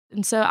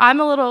And so I'm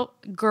a little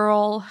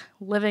girl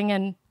living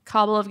in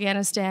Kabul,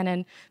 Afghanistan,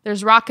 and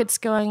there's rockets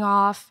going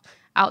off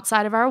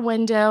outside of our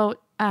window.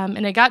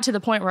 And it got to the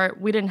point where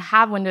we didn't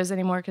have windows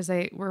anymore because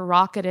they were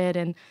rocketed.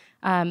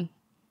 And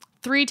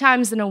 3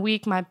 times in a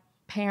week, my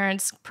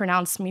parents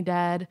pronounced me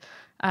dead.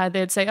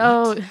 They'd say,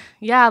 "Oh,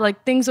 yeah,"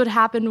 like things would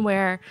happen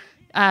where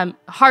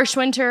harsh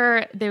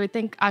winter, they would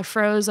think I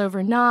froze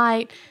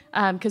overnight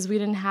because we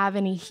didn't have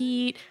any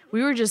heat.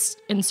 We were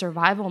just in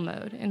survival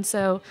mode. And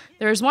so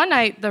there was one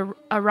night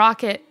a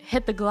rocket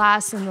hit the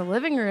glass in the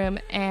living room,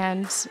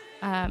 and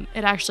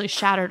it actually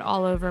shattered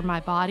all over my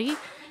body.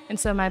 And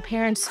so my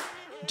parents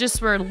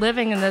just were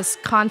living in this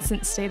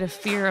constant state of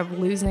fear of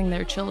losing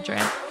their children.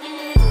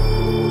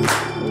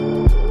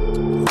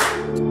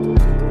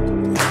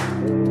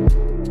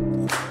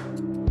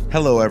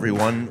 Hello,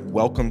 everyone.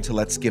 Welcome to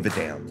Let's Give a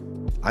Damn.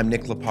 I'm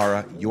Nick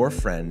Lapara, your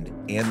friend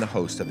and the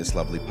host of this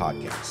lovely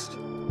podcast.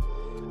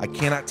 I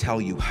cannot tell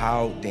you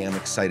how damn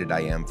excited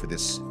I am for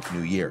this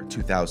new year,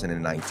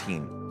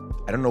 2019.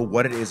 I don't know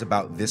what it is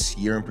about this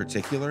year in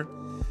particular,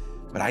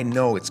 but I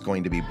know it's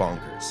going to be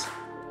bonkers.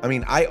 I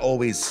mean, I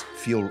always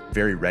feel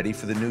very ready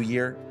for the new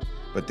year,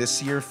 but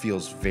this year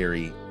feels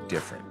very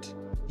different.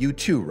 You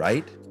too,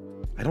 right?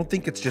 I don't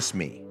think it's just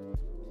me.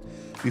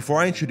 Before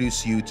I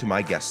introduce you to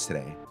my guest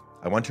today,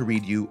 I want to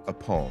read you a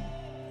poem.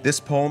 This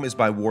poem is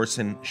by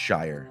Warsan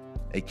Shire,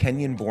 a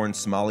Kenyan-born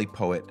Somali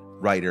poet,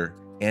 writer,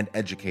 and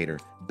educator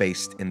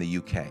based in the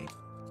UK.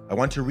 I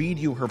want to read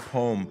you her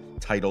poem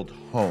titled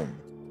Home.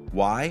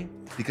 Why?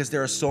 Because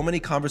there are so many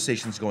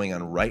conversations going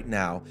on right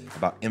now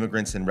about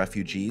immigrants and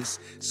refugees.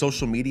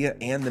 Social media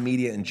and the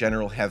media in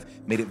general have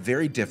made it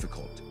very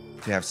difficult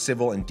to have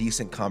civil and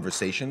decent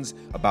conversations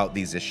about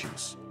these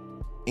issues.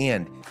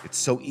 And it's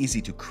so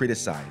easy to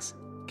criticize,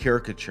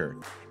 caricature,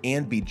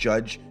 and be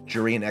judge,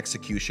 jury, and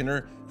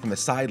executioner from the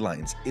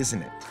sidelines,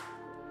 isn't it?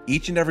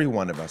 Each and every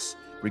one of us,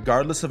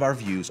 regardless of our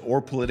views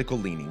or political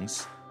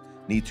leanings,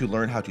 need to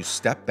learn how to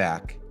step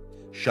back,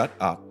 shut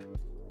up,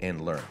 and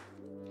learn.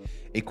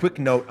 A quick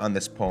note on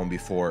this poem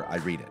before I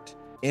read it.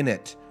 In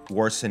it,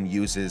 Warsan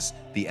uses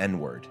the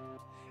N-word.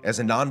 As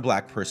a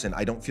non-black person,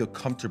 I don't feel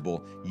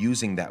comfortable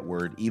using that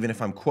word, even if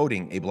I'm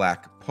quoting a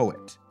black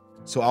poet.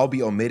 So I'll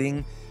be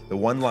omitting the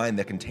one line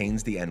that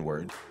contains the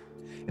N-word.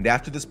 And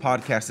after this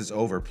podcast is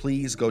over,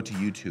 please go to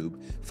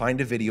YouTube, find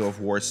a video of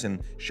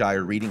Warsan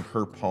Shire reading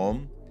her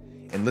poem,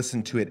 and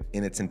listen to it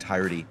in its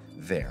entirety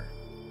there.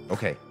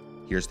 Okay,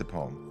 here's the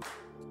poem.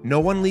 No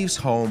one leaves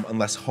home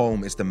unless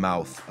home is the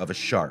mouth of a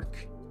shark.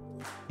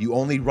 You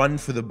only run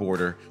for the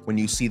border when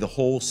you see the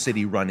whole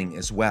city running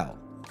as well.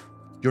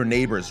 Your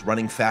neighbors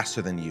running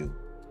faster than you,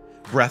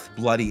 breath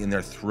bloody in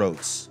their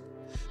throats.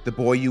 The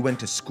boy you went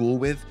to school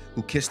with,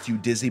 who kissed you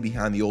dizzy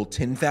behind the old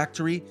tin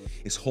factory,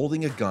 is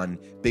holding a gun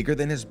bigger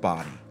than his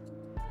body.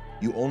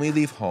 You only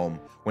leave home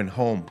when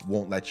home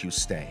won't let you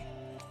stay.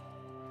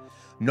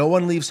 No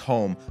one leaves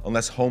home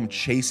unless home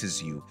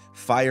chases you,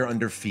 fire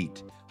under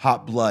feet,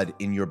 hot blood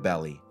in your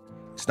belly.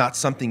 It's not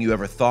something you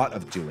ever thought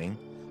of doing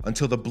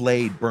until the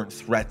blade burnt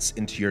threats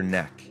into your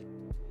neck.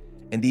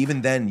 And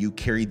even then you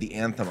carried the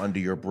anthem under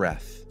your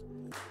breath,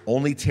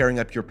 only tearing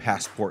up your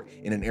passport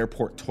in an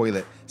airport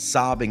toilet,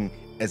 sobbing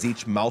as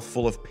each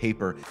mouthful of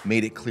paper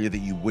made it clear that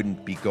you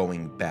wouldn't be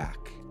going back.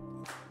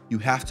 You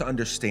have to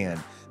understand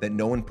that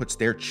no one puts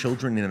their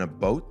children in a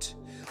boat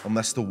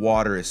unless the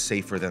water is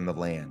safer than the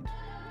land.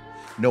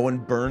 No one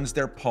burns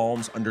their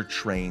palms under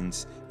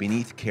trains,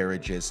 beneath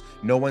carriages.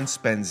 No one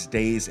spends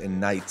days and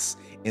nights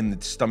in the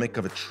stomach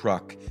of a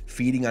truck,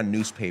 feeding on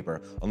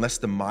newspaper, unless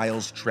the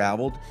miles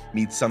traveled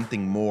mean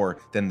something more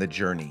than the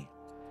journey.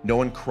 No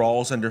one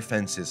crawls under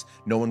fences.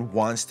 No one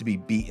wants to be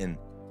beaten,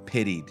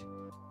 pitied.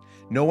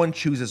 No one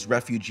chooses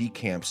refugee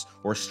camps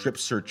or strip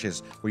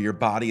searches where your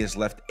body is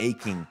left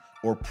aching,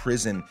 or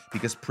prison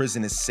because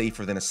prison is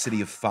safer than a city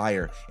of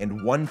fire,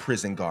 and one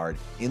prison guard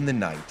in the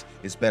night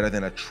is better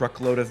than a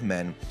truckload of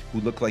men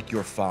who look like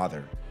your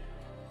father.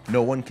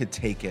 No one could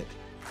take it.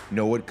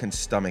 No one can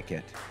stomach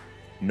it.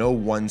 No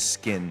one's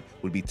skin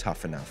would be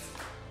tough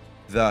enough.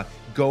 The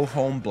go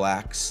home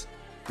blacks,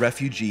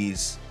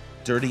 refugees,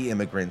 dirty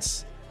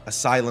immigrants,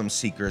 asylum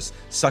seekers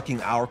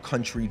sucking our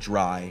country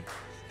dry.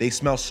 They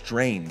smell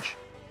strange,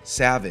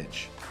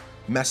 savage,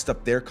 messed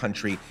up their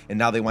country, and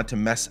now they want to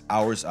mess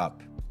ours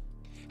up.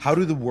 How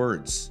do the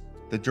words,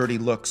 the dirty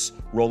looks,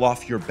 roll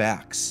off your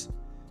backs?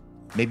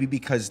 Maybe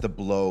because the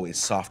blow is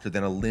softer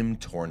than a limb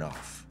torn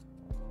off.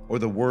 Or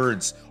the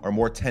words are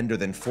more tender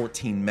than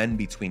 14 men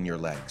between your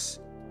legs.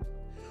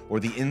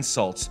 Or the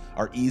insults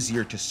are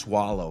easier to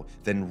swallow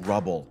than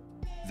rubble,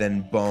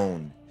 than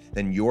bone,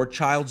 than your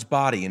child's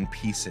body in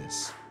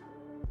pieces.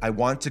 I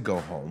want to go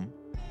home,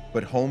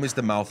 but home is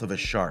the mouth of a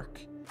shark.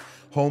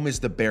 Home is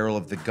the barrel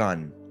of the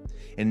gun.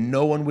 And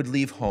no one would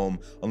leave home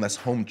unless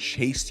home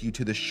chased you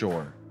to the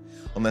shore.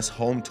 Unless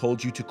home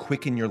told you to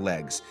quicken your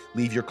legs,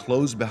 leave your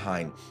clothes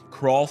behind,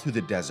 crawl through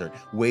the desert,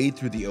 wade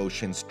through the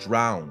oceans,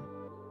 drown,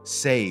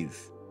 save,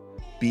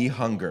 be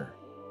hunger,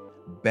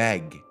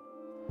 beg.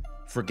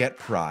 Forget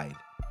pride.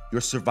 Your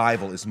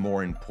survival is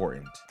more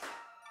important.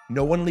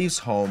 No one leaves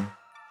home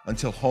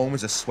until home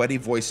is a sweaty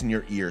voice in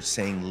your ear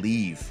saying,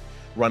 leave,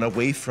 run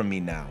away from me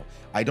now.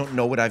 I don't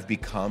know what I've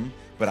become,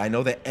 but I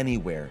know that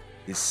anywhere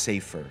is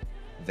safer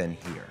than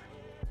here.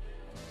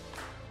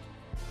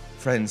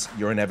 Friends,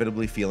 you're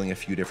inevitably feeling a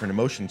few different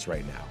emotions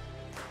right now.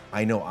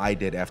 I know I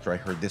did after I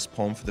heard this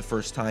poem for the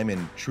first time,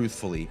 and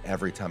truthfully,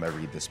 every time I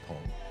read this poem.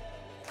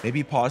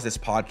 Maybe pause this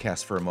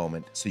podcast for a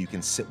moment so you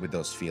can sit with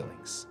those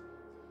feelings,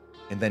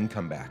 and then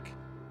come back.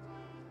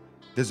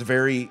 There's a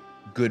very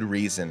good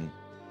reason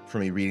for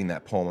me reading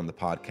that poem on the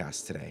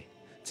podcast today.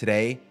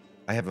 Today,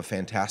 I have a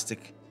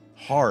fantastic,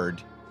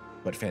 hard,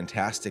 but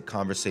fantastic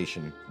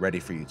conversation ready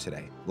for you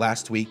today.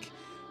 Last week,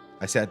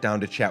 I sat down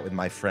to chat with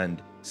my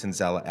friend,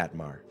 Senzela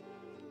Atmar.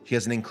 She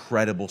has an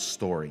incredible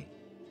story.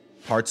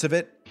 Parts of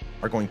it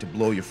are going to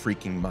blow your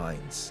freaking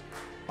minds.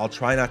 I'll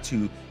try not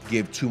to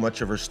give too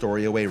much of her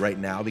story away right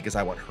now because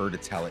I want her to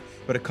tell it,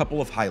 but a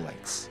couple of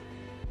highlights.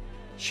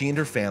 She and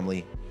her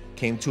family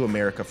came to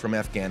America from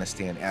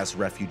Afghanistan as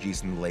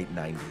refugees in the late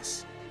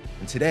 90s.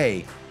 And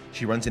today,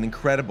 she runs an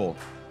incredible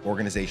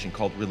organization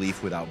called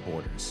Relief Without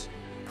Borders.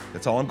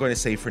 That's all I'm going to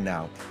say for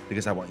now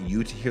because I want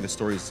you to hear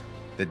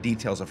the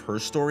details of her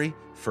story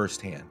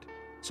firsthand.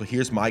 So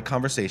here's my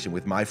conversation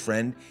with my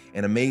friend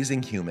and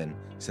amazing human,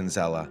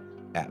 Senzela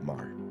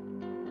Atmar.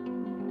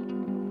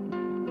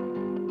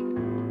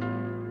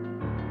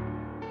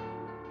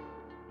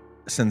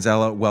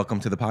 Senzela, welcome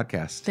to the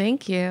podcast.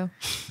 Thank you.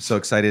 So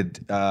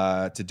excited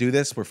to do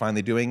this. We're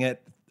finally doing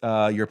it.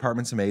 Your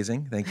apartment's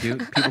amazing. Thank you.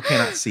 People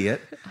cannot see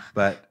it,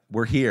 but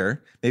we're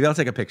here. Maybe I'll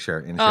take a picture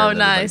and share it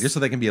with everybody, just so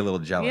they can be a little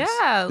jealous.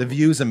 Yeah. The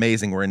view's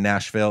amazing. We're in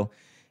Nashville,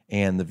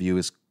 and the view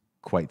is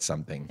quite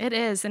something. It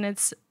is, and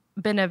it's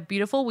been a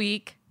beautiful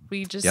week.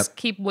 We just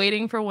keep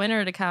waiting for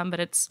winter to come, but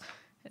it's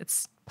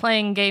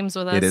playing games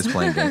with us. It is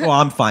playing games. Well,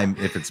 I'm fine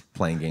if it's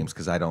playing games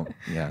because I don't.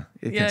 Yeah,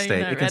 it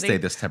can stay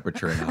this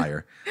temperature and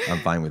higher. I'm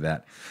fine with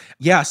that.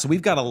 Yeah, so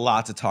we've got a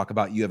lot to talk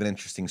about. You have an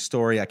interesting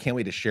story. I can't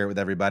wait to share it with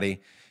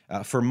everybody.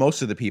 For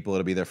most of the people,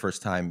 it'll be their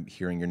first time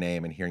hearing your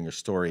name and hearing your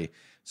story.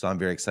 So I'm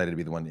very excited to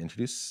be the one to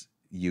introduce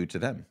you to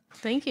them.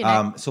 Thank you,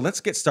 Nick. So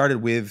let's get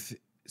started with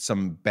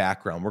some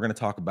background. We're going to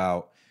talk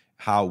about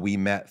how we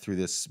met through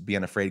this Be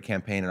Unafraid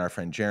campaign and our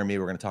friend Jeremy.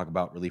 We're going to talk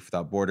about Relief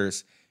Without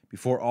Borders.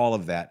 Before all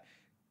of that,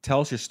 tell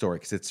us your story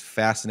because it's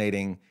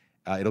fascinating.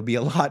 It'll be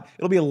a lot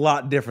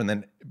different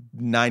than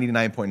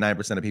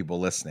 99.9% of people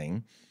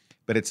listening,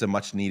 but it's a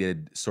much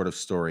needed sort of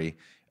story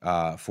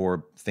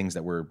for things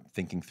that we're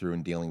thinking through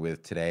and dealing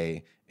with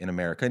today in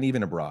America and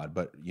even abroad,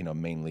 but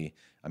mainly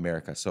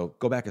America. So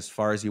go back as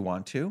far as you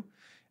want to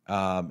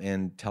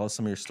and tell us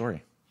some of your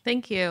story.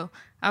 Thank you.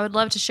 I would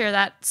love to share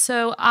that.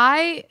 So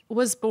I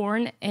was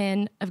born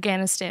in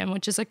Afghanistan,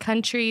 which is a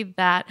country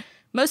that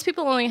most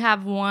people only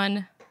have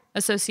one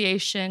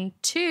association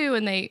to,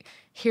 and they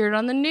hear it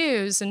on the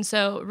news. And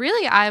so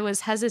really I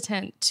was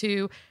hesitant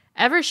to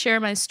ever share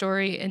my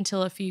story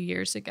until a few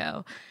years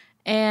ago.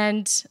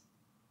 And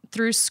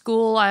through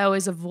school, I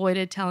always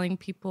avoided telling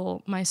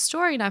people my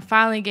story, and I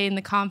finally gained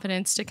the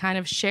confidence to kind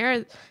of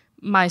share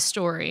my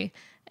story.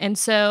 And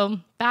so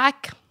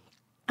back,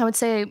 I would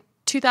say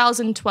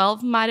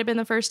 2012 might have been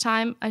the first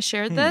time I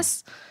shared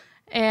this.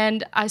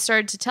 And I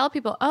started to tell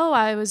people,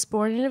 I was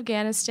born in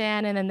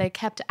Afghanistan. And then they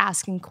kept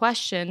asking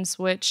questions,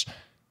 which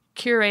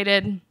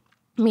curated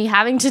me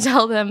having to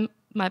tell them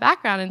my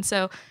background. And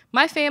so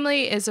my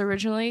family is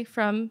originally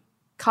from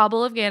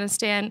Kabul,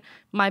 Afghanistan.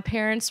 My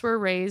parents were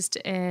raised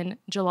in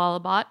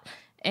Jalalabad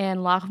and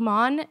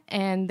Laghman,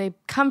 and they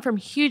come from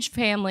huge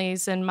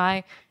families. And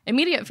my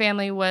immediate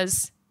family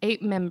was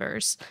 8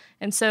 members.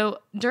 And so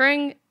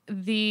during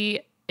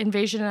the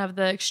invasion of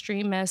the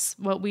extremists,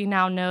 what we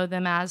now know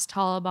them as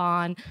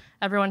Taliban,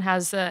 everyone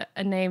has a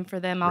name for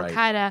them,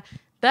 Al-Qaeda,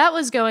 that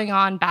was going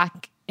on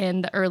back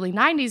in the early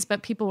 90s,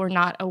 but people were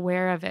not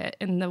aware of it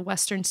in the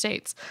Western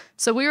states.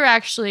 So we were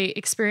actually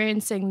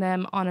experiencing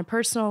them on a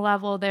personal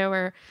level. They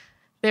were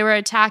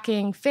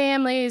attacking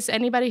families,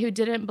 anybody who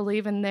didn't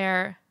believe in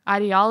their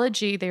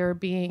ideology. They were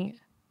being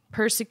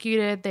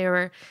persecuted. They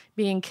were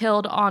being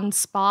killed on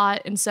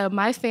spot. And so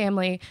my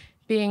family,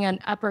 being an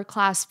upper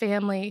class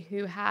family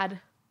who had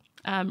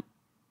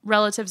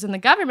relatives in the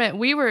government,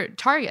 we were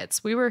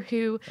targets. We were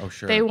who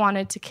they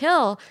wanted to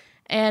kill.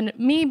 And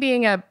me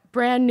being a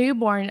brand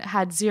newborn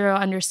had zero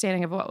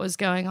understanding of what was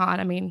going on.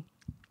 I mean,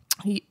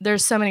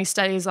 there's so many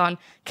studies on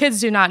kids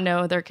do not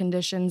know their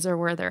conditions or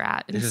where they're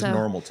at. It's just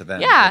normal to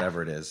them,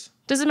 whatever it is.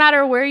 Doesn't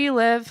matter where you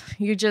live.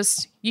 You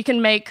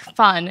can make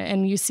fun,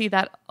 and you see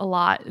that a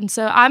lot. And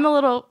so I'm a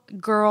little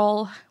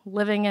girl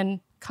living in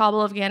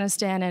Kabul,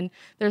 Afghanistan, and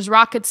there's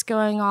rockets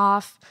going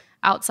off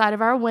outside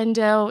of our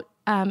window.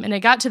 And it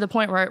got to the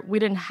point where we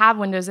didn't have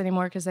windows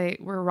anymore because they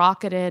were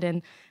rocketed.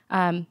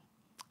 And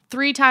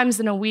 3 times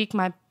in a week,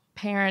 my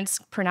parents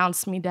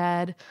pronounced me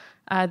dead.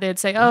 They'd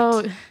say,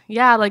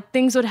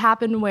 things would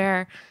happen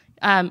where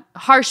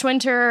harsh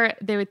winter,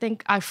 they would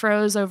think I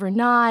froze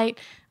overnight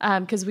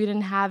because we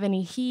didn't have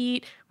any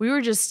heat. We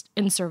were just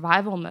in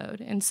survival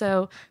mode. And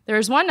so there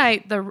was one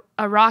night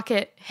a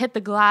rocket hit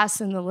the glass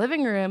in the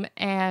living room,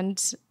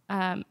 and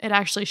it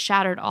actually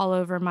shattered all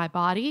over my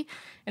body.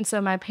 And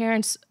so my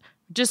parents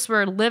just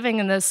were living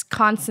in this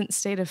constant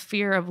state of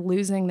fear of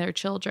losing their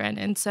children.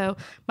 And so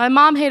my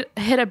mom hit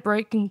a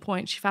breaking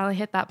point. She finally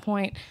hit that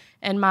point.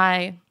 And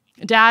my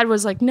dad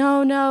was like,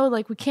 no,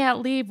 like we can't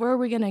leave. Where are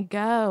we going to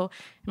go?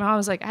 And my mom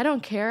was like, I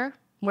don't care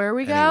where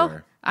we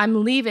go.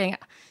 I'm leaving.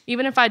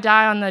 Even if I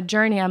die on the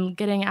journey, I'm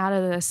getting out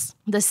of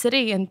the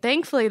city. And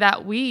thankfully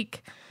that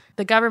week,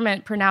 the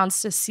government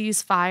pronounced a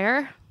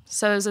ceasefire.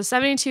 So it was a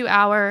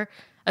 72-hour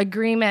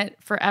agreement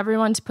for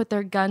everyone to put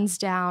their guns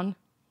down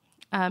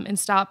and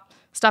stop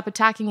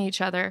attacking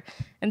each other.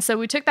 And so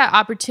we took that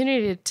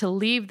opportunity to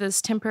leave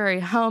this temporary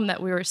home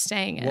that we were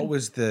staying in. What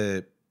was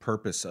the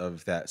purpose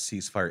of that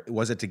ceasefire?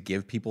 Was it to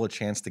give people a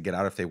chance to get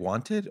out if they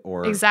wanted,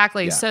 or?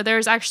 Exactly. Yeah. So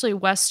there's actually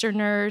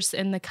Westerners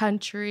in the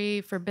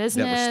country for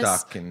business. That were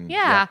stuck.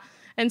 Yeah.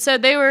 And so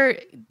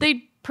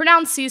they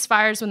pronounce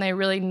ceasefires when they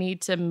really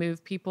need to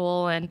move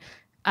people. And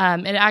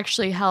it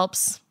actually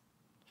helps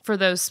for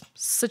those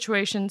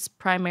situations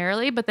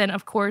primarily. But then,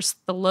 of course,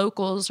 the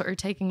locals are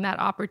taking that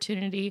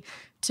opportunity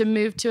to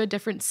move to a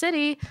different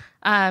city,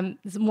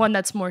 one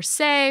that's more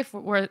safe,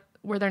 where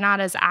they're not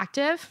as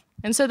active.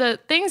 And so the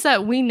things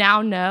that we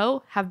now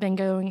know have been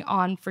going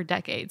on for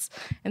decades.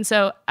 And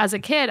so as a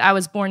kid, I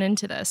was born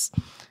into this.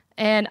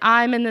 And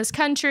I'm in this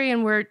country,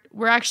 and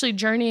we're actually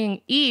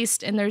journeying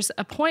east, and there's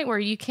a point where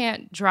you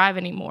can't drive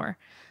anymore.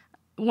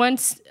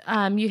 Once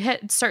you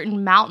hit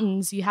certain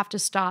mountains, you have to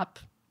stop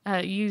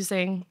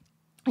using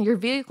your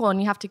vehicle,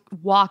 and you have to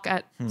walk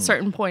at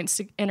certain points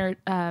to enter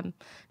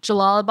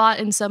Jalalabad.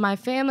 And so my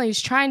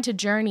family's trying to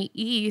journey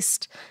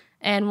east.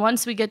 And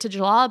once we get to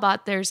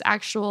Jalalabad, there's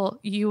actual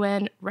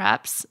UN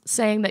reps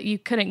saying that you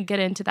couldn't get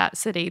into that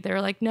city.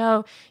 They're like,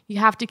 no, you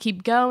have to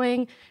keep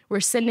going. We're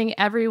sending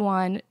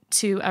everyone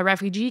to a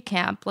refugee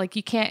camp. Like,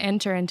 you can't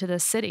enter into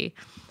this city.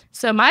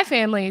 So my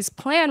family's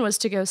plan was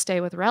to go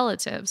stay with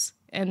relatives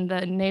in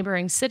the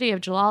neighboring city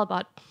of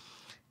Jalalabad.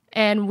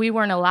 And we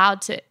weren't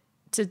allowed to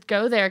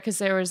go there because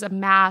there was a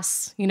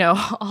mass,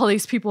 all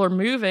these people are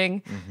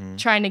moving,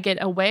 trying to get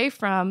away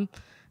from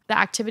the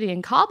activity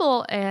in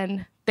Kabul,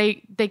 and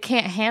they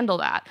can't handle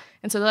that.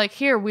 And so they're like,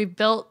 here, we've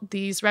built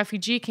these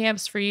refugee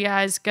camps for you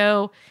guys.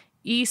 Go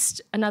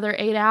east another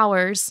 8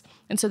 hours.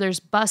 And so there's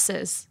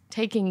buses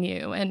taking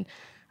you. And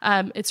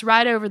it's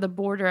right over the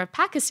border of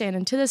Pakistan.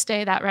 And to this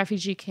day, that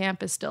refugee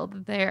camp is still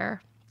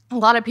there. A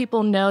lot of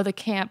people know the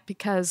camp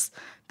because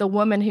the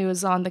woman who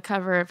was on the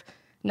cover of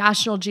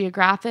National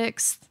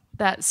Geographic's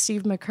that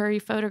Steve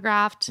McCurry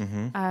photographed,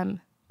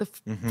 the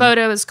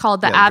photo is called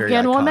The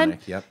Afghan Woman.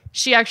 Yep.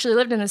 She actually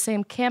lived in the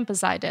same camp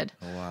as I did.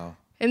 Oh, wow.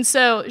 And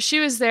so she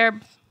was there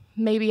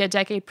maybe a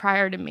decade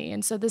prior to me.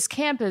 And so this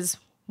camp is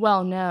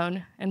well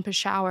known in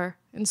Peshawar.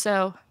 And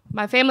so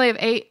my family of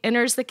 8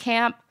 enters the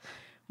camp.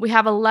 We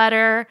have a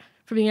letter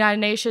from the United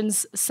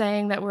Nations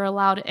saying that we're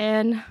allowed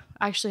in.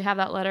 I actually have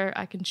that letter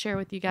I can share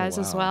with you guys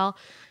as well.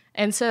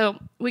 And so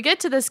we get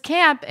to this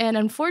camp, and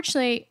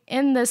unfortunately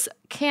in this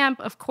camp,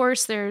 of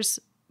course, there's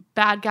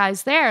bad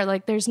guys there.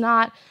 Like, there's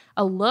not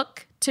a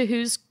look to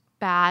who's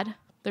bad.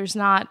 There's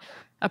not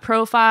a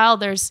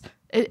profile.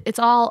 It's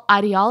all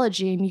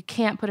ideology, and you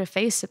can't put a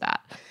face to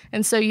that.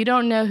 And so you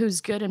don't know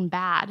who's good and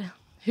bad,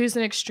 who's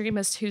an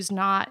extremist, who's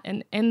not.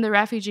 And in the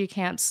refugee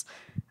camps,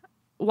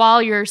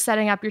 while you're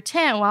setting up your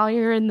tent, while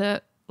you're in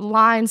the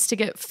lines to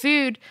get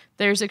food,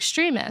 there's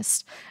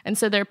extremists. And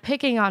so they're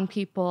picking on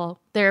people.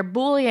 They're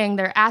bullying.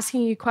 They're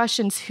asking you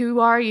questions. Who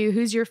are you?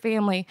 Who's your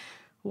family?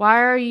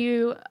 Why are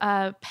you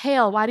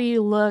pale? Why do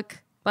you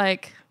look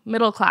like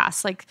middle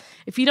class? Like,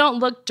 if you don't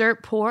look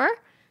dirt poor,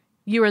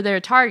 you are their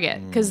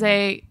target because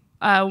they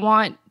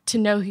want to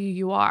know who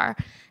you are.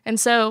 And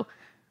so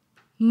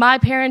my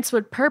parents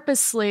would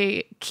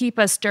purposely keep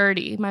us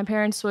dirty. My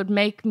parents would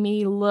make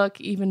me look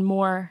even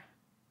more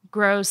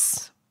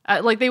gross.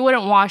 Like, they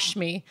wouldn't wash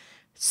me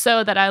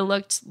so that I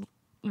looked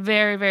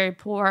very, very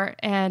poor.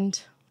 And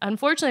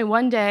unfortunately,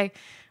 one day,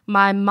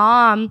 my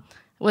mom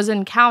was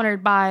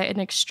encountered by an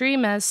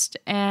extremist,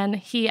 and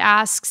he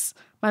asks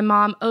my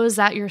mom, oh, is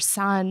that your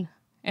son?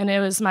 And it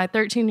was my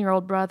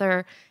 13-year-old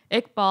brother,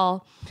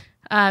 Iqbal.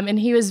 And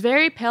he was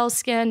very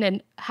pale-skinned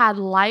and had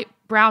light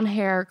brown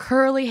hair,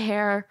 curly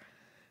hair,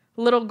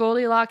 little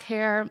Goldilocks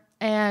hair,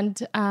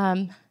 and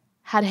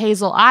had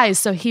hazel eyes.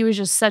 So he was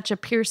just such a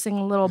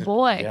piercing little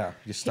boy. Yeah,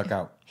 he stuck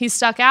out. He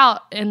stuck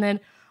out. And then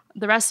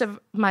the rest of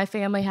my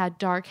family had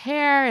dark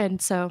hair.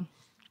 And so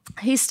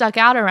he stuck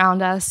out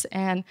around us.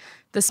 And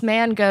this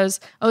man goes,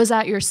 oh, is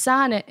that your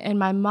son? And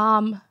my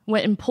mom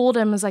went and pulled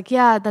him and was like,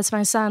 yeah, that's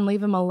my son.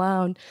 Leave him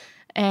alone.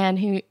 And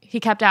he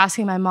kept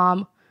asking my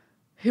mom,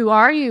 who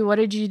are you? What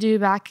did you do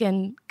back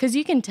in? Because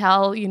you can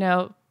tell,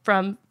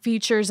 from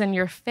features in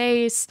your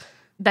face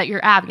that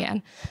you're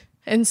Afghan.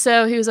 And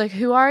so he was like,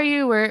 who are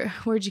you?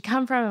 Where'd you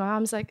come from? And my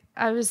mom's like,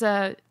 I was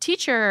a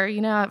teacher,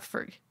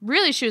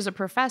 she was a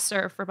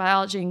professor for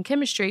biology and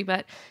chemistry,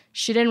 but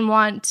she didn't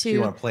want to. She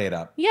didn't want to play it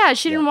up. Yeah,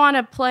 she didn't want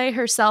to play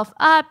herself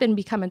up and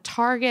become a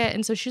target.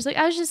 And so she's like,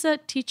 I was just a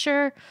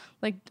teacher,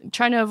 like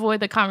trying to avoid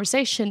the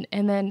conversation.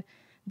 And then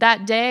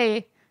that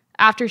day,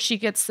 after she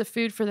gets the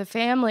food for the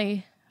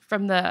family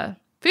from the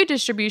food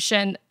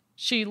distribution,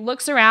 she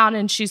looks around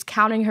and she's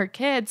counting her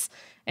kids,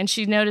 and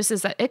she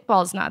notices that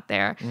Iqbal's not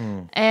there.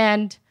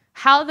 And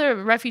how the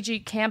refugee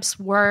camps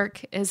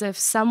work is if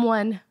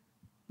someone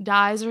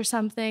dies or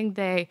something,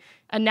 they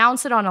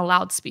announce it on a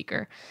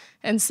loudspeaker.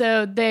 And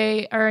so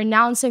they are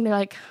announcing, they're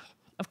like,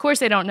 of course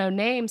they don't know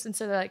names. And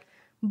so they're like,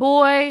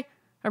 boy,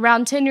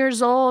 around 10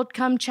 years old,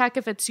 come check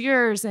if it's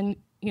yours. And,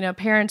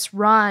 parents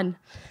run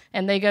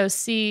and they go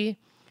see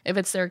if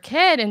it's their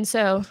kid. And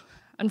so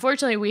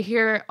unfortunately we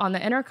hear on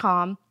the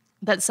intercom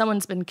that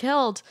someone's been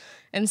killed.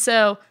 And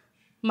so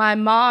my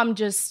mom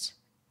just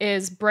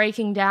is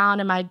breaking down,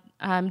 and my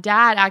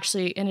dad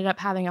actually ended up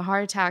having a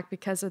heart attack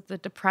because of the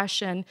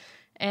depression.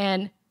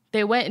 And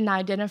they went and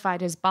identified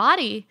his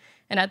body.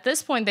 And at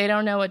this point, they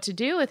don't know what to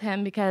do with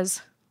him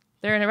because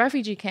they're in a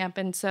refugee camp.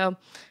 And so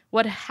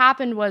what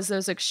happened was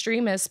those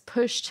extremists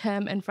pushed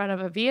him in front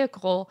of a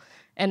vehicle,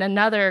 and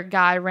another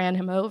guy ran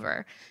him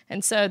over.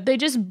 And so they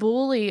just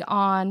bully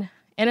on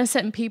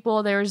innocent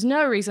people. There was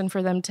no reason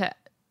for them to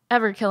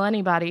ever kill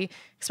anybody,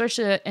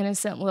 especially an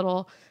innocent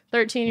little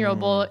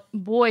 13-year-old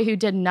boy who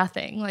did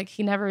nothing. Like,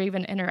 he never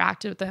even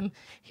interacted with them.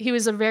 He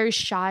was a very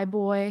shy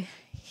boy.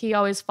 He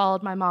always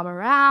followed my mom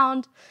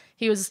around.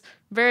 He was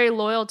very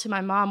loyal to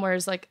my mom,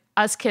 whereas like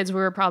us kids, we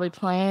were probably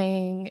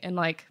playing and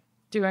like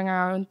doing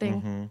our own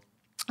thing.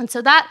 And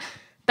so that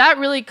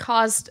really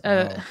caused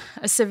a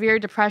severe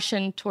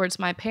depression towards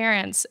my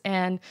parents.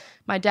 And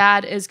my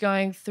dad is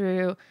going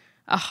through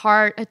a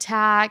heart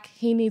attack.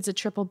 He needs a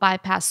triple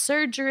bypass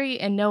surgery,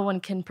 and no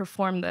one can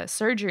perform the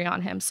surgery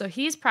on him. So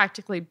he's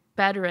practically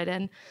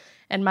bedridden,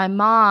 and my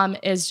mom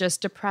is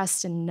just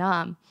depressed and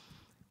numb.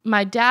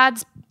 My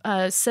dad's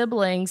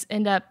siblings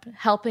end up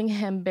helping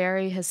him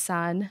bury his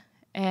son,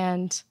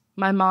 and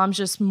my mom's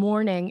just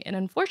mourning. And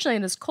unfortunately,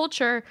 in this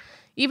culture,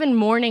 even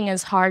mourning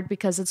is hard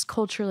because it's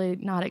culturally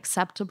not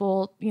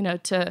acceptable,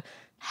 to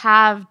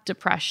have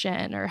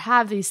depression or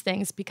have these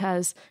things,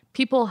 because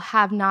people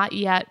have not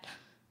yet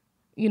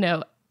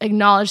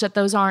acknowledge that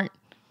those aren't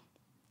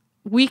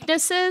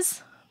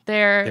weaknesses.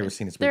 They were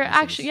seen as weaknesses. They're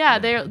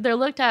actually, they're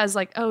looked at as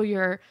like, oh,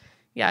 you're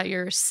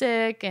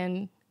sick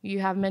and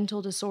you have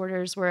mental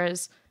disorders,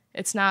 whereas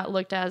it's not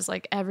looked at as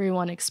like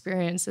everyone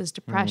experiences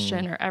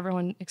depression or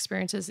everyone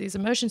experiences these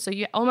emotions. So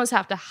you almost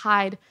have to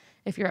hide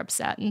if you're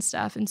upset and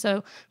stuff. And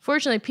so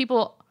fortunately,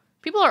 people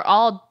are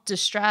all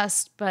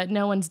distressed, but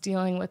no one's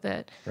dealing with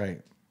it.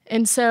 Right.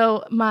 And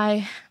so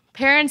my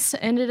parents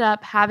ended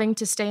up having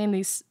to stay in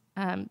these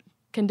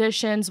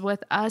conditions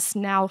with us,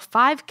 now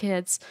 5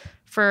 kids,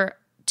 for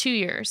 2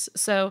 years.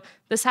 So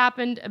this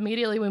happened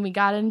immediately when we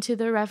got into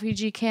the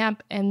refugee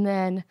camp, and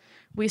then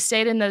we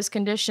stayed in those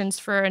conditions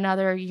for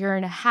another 1.5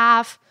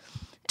 years.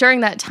 During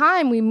that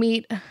time, we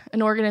meet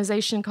an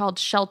organization called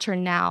Shelter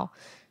Now.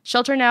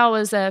 Shelter Now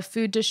was a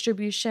food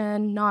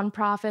distribution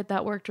nonprofit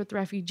that worked with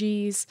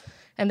refugees,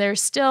 and they're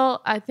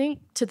still, I think,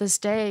 to this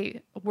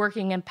day,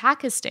 working in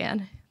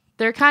Pakistan.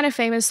 They're kind of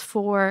famous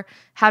for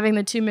having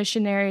the 2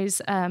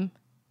 missionaries,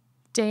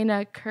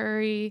 Dana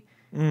Curry,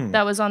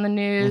 that was on the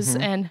news,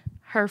 and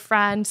her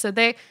friend. So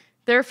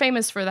they're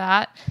famous for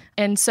that.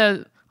 And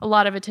so a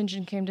lot of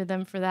attention came to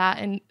them for that.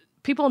 And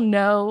people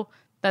know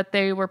that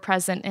they were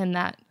present in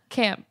that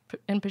camp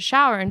in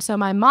Peshawar. And so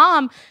my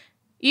mom,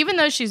 even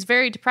though she's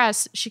very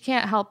depressed, she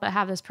can't help but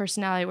have this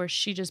personality where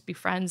she just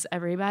befriends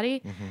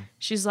everybody.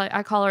 She's like,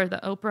 I call her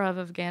the Oprah of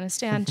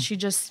Afghanistan. She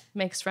just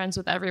makes friends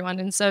with everyone.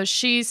 And so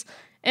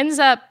ends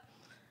up,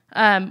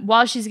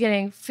 while she's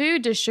getting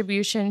food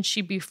distribution,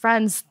 she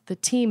befriends the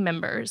team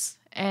members,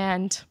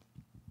 and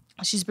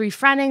she's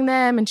befriending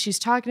them and she's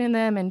talking to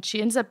them, and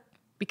she ends up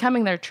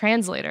becoming their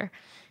translator.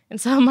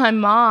 And so my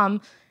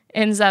mom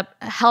ends up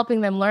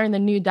helping them learn the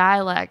new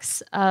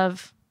dialects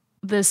of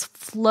this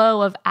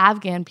flow of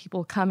Afghan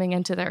people coming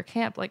into their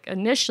camp. Like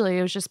initially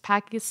it was just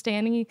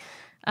Pakistani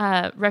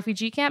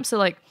refugee camp. So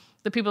like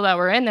the people that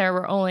were in there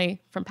were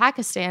only from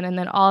Pakistan, and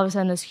then all of a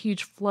sudden this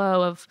huge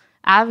flow of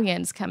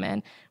Afghans come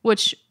in,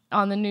 which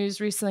on the news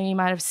recently, you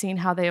might have seen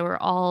how they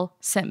were all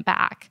sent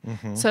back.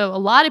 So a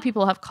lot of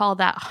people have called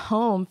that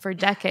home for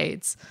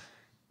decades.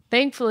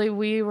 Thankfully,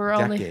 we were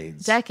only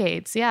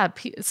decades. Yeah.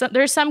 So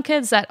there's some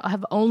kids that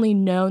have only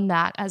known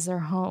that as their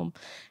home,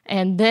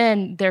 and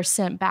then they're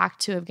sent back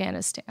to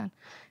Afghanistan.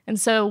 And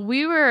so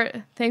we were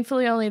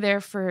thankfully only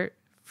there for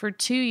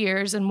 2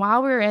 years. And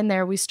while we were in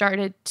there, we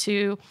started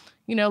to,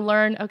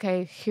 learn,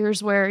 okay,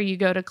 here's where you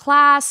go to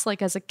class.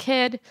 Like as a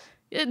kid,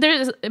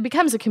 it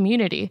becomes a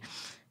community.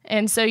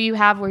 And so you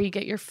have where you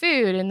get your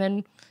food, and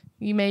then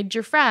you made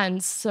your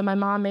friends. So my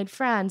mom made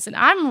friends, and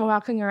I'm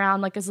walking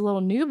around like as a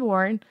little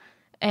newborn,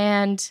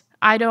 and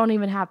I don't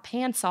even have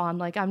pants on.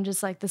 Like I'm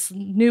just like this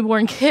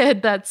newborn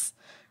kid that's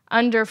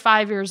under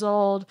 5 years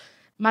old.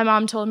 My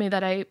mom told me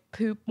that I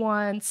pooped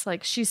once.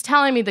 Like she's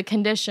telling me the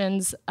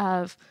conditions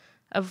of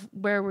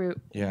where we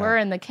were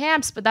in the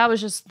camps, but that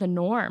was just the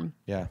norm.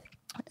 Yeah.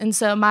 And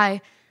so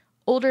my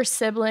older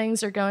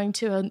siblings are going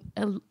to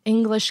an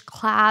English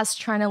class,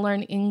 trying to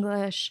learn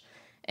English.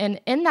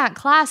 And in that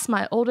class,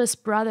 my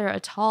oldest brother,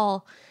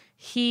 Atal,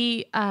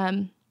 he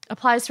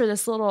applies for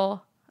this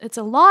it's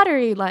a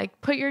lottery,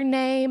 like put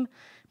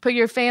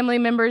your family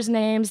members'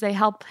 names. They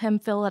help him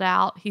fill it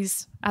out.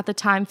 He's at the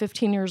time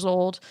 15 years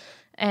old.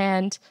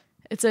 And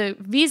it's a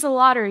visa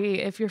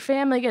lottery. If your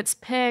family gets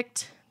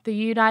picked, the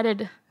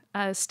United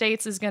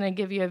States is going to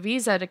give you a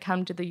visa to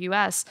come to the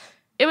U.S.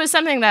 It was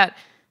something that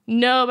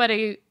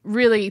nobody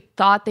really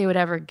thought they would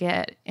ever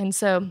get. And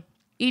so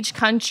each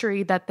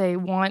country that they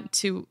want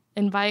to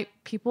invite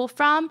people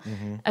from,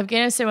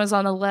 Afghanistan was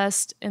on the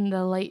list in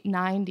the late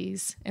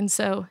 90s. And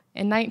so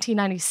in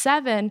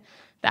 1997,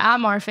 the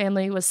Atmar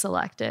family was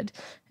selected.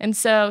 And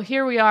so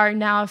here we are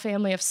now, a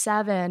family of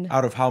 7.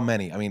 Out of how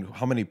many? I mean,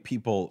 how many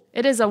people?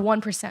 It is a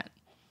 1%.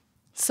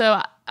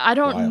 So I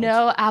don't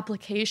know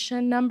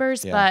application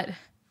numbers, but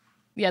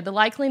yeah, the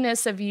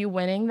likeliness of you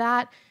winning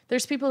that,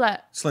 there's people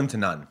that... Slim to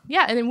none.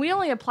 Yeah, and then we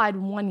only applied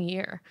 1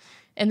 year.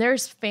 And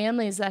there's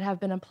families that have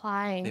been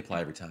applying. They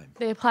apply every time.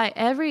 They apply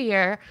every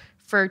year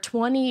for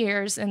 20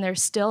 years, and they're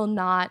still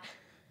not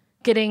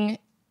getting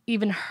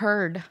even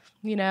heard,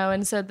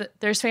 And so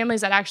there's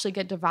families that actually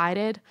get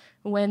divided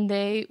when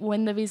they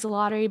win the visa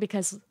lottery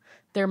because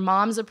their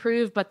mom's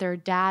approved, but their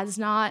dad's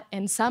not.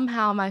 And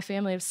somehow my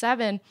family of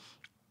 7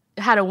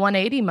 had a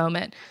 180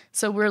 moment.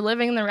 So we're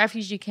living in the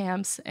refugee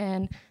camps,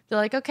 and they're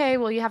like, okay,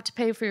 well, you have to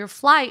pay for your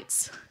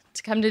flights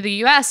to come to the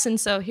U.S. And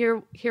so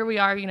here we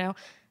are,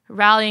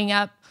 rallying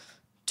up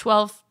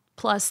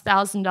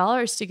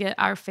 $12,000+ to get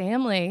our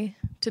family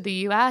to the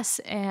U.S.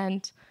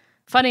 And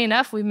funny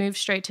enough, we moved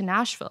straight to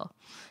Nashville.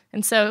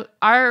 And so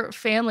our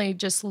family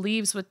just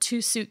leaves with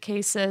 2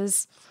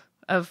 suitcases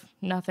of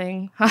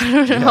nothing.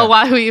 I don't know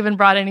why we even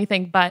brought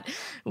anything, but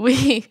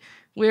we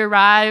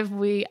arrive.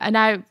 And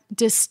I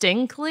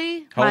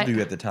distinctly... How old were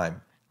you at the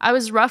time? I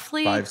was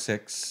roughly... 5,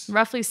 6?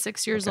 Roughly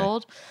 6 years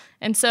old.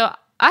 And so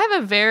I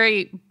have a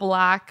very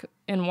black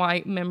and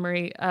white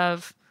memory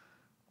of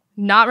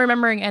not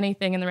remembering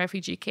anything in the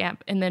refugee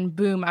camp. And then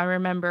boom, I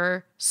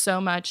remember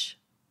so much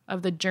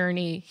of the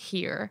journey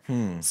here.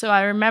 So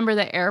I remember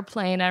the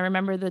airplane. I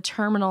remember the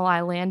terminal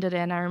I landed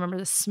in. I remember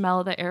the smell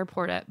of the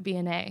airport at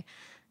B&A,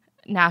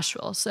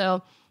 Nashville.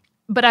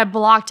 But I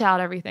blocked out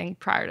everything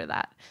prior to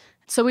that.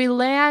 So we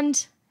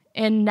land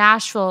in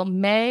Nashville,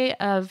 May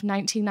of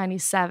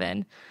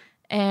 1997,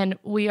 and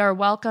we are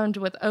welcomed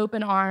with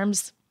open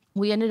arms.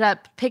 We ended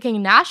up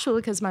picking Nashville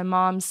because my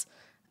mom's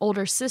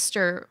older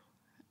sister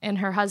and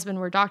her husband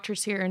were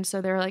doctors here. And so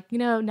they were like,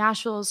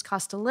 Nashville's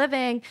cost of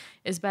living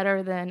is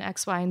better than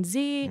X, Y, and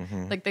Z.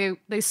 Like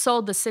they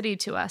sold the city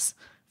to us.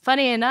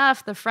 Funny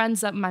enough, the friends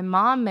that my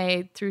mom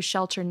made through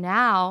Shelter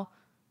Now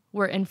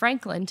were in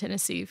Franklin,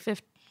 Tennessee,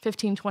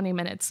 15, 20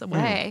 minutes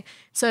away.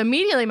 So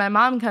immediately my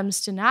mom comes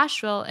to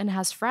Nashville and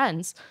has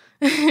friends.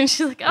 And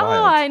she's like, oh,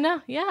 Wild. I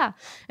know. Yeah.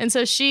 And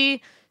so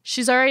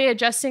she's already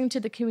adjusting to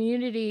the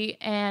community.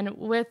 And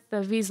with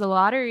the visa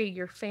lottery,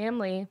 your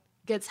family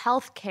gets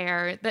health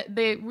care. That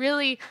they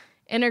really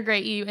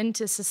integrate you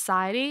into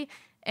society.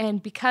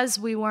 And because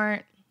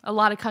a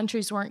lot of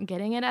countries weren't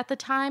getting it at the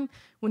time,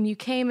 when you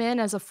came in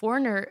as a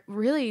foreigner,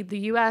 really the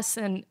U.S.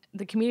 and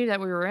the community that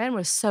we were in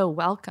was so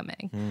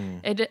welcoming.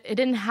 It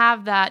didn't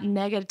have that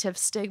negative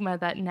stigma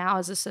that now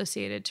is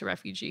associated to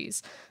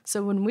refugees.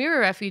 So when we were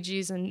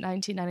refugees in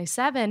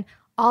 1997,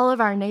 all of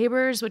our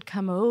neighbors would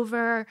come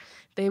over.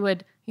 They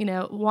would,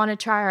 want to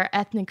try our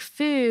ethnic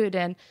food,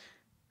 and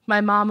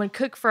my mom would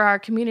cook for our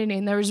community,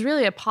 and there was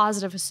really a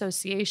positive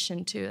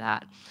association to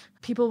that.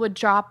 People would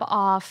drop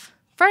off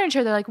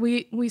furniture. They're like,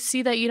 we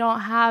see that you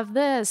don't have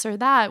this or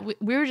that.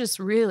 We were just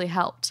really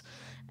helped.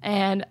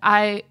 And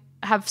I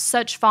have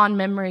such fond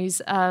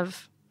memories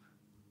of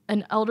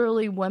an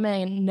elderly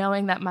woman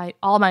knowing that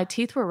all my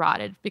teeth were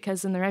rotted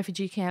because in the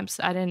refugee camps,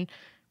 I didn't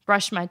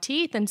brush my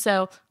teeth. And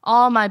so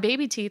all my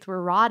baby teeth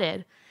were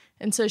rotted.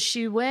 And so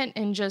she went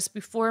and just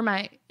before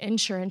my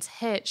insurance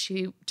hit,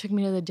 she took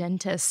me to the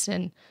dentist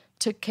and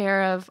took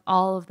care of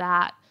all of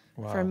that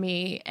for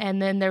me.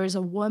 And then there was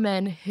a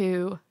woman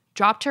who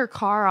dropped her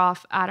car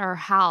off at our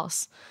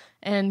house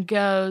and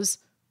goes,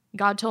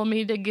 God told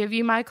me to give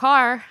you my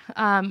car,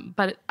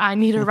 but I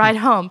need a ride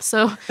home.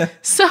 So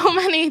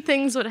many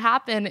things would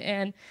happen.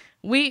 And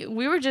we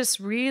were just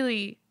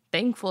really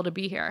thankful to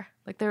be here.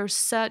 Like there was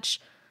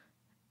such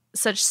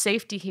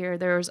safety here.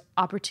 There was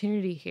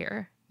opportunity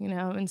here,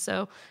 and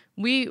so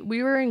we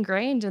were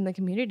ingrained in the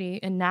community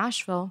in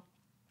Nashville.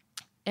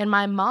 And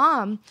my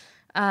mom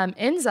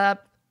ends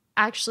up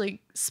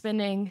actually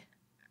spending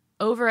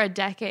over a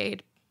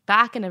decade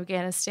back in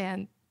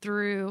Afghanistan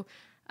through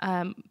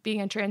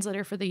being a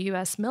translator for the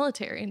U.S.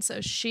 military. And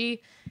so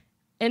she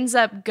ends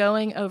up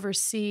going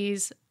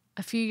overseas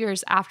a few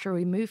years after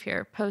we move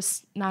here,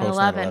 post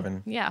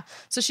 9/11. Yeah.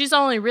 So she's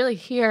only really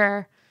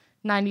here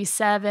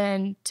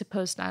 97 to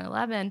post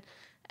 9/11.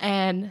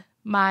 And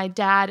my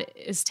dad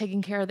is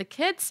taking care of the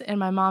kids, and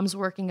my mom's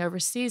working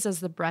overseas as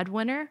the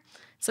breadwinner.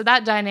 So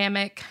that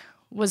dynamic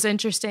was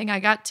interesting.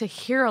 I got to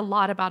hear a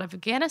lot about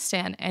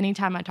Afghanistan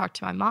anytime I talked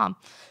to my mom.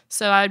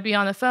 So I would be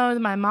on the phone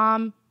with my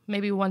mom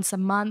maybe once a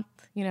month,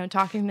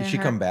 talking to her. Did she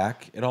come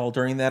back at all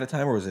during that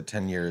time, or was it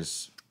 10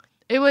 years?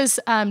 It was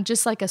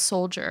just like a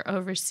soldier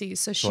overseas.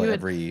 So she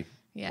would,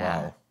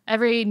 wow.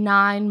 every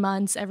 9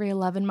 months, every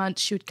 11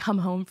 months, she would come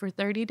home for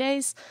 30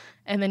 days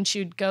and then she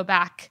would go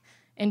back.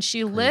 And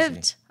she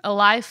lived a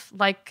life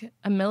like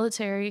a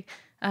military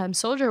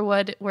soldier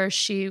would, where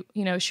she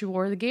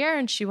wore the gear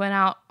and she went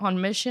out on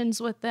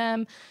missions with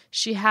them.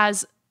 She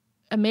has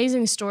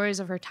amazing stories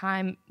of her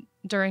time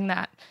during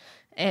that,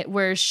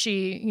 where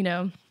she,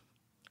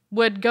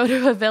 would go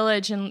to a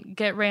village and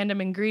get random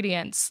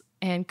ingredients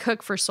and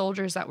cook for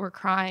soldiers that were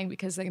crying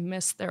because they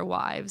missed their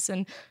wives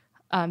and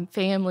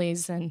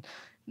families. And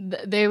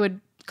they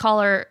would call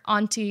her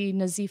Auntie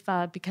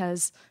Nazifa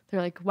because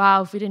they're like,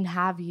 wow, if we didn't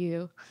have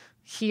you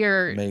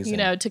here,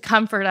 to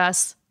comfort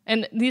us.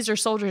 And these are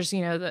soldiers,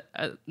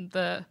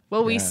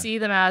 we see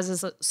them as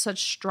is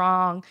such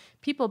strong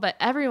people, but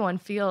everyone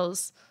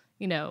feels,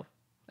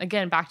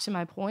 again, back to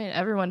my point,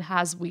 everyone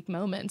has weak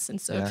moments. And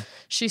so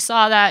she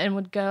saw that and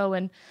would go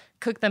and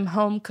cook them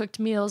home-cooked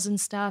meals and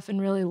stuff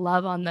and really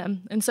love on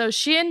them. And so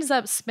she ends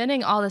up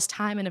spending all this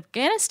time in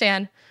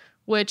Afghanistan,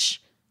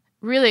 which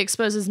really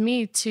exposes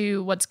me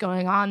to what's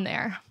going on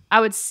there. I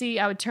would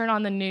turn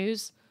on the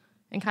news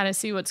and kind of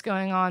see what's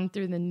going on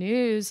through the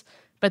news,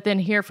 but then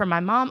hear from my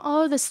mom,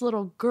 oh, this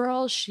little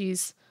girl,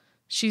 she's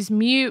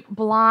mute,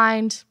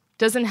 blind,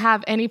 doesn't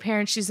have any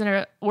parents. She's in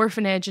an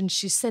orphanage and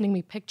she's sending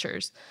me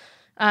pictures.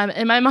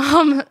 And my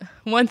mom,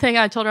 one thing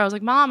I told her, I was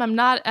like, Mom, I'm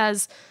not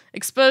as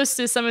exposed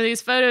to some of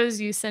these photos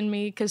you send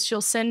me, because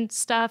she'll send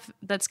stuff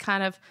that's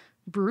kind of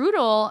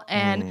brutal.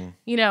 And,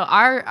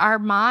 our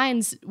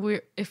minds,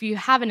 if you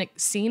haven't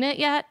seen it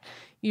yet,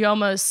 you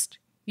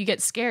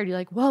get scared. You're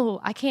like,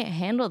 whoa, I can't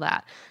handle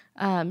that.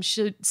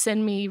 She'd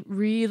send me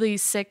really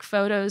sick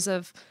photos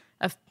of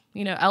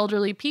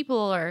elderly people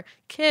or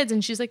kids.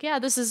 And she's like, yeah,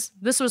 this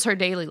was her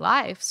daily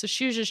life. So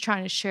she was just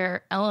trying to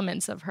share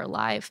elements of her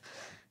life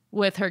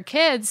with her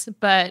kids.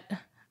 But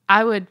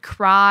I would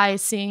cry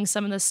seeing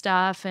some of the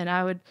stuff and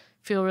I would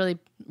feel really,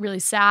 really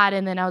sad.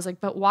 And then I was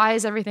like, but why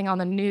is everything on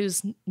the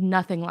news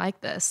nothing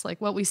like this? Like,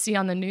 what we see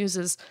on the news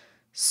is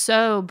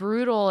so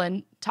brutal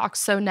and talks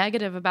so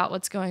negative about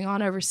what's going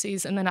on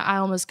overseas. And then I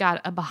almost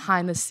got a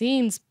behind the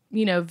scenes,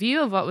 view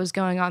of what was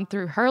going on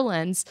through her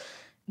lens.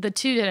 The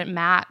two didn't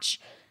match.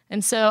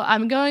 And so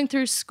I'm going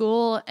through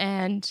school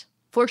and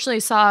fortunately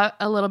saw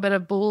a little bit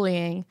of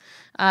bullying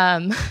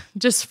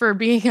just for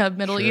being a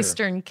Middle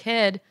Eastern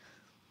kid.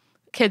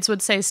 Kids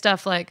would say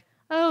stuff like,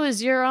 oh,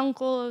 is your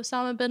uncle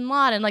Osama bin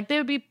Laden? Like, they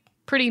would be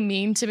pretty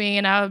mean to me.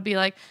 And I would be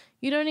like,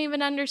 you don't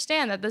even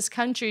understand that this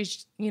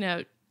country's,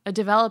 a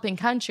developing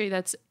country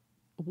that's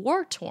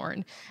war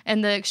torn.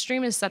 And the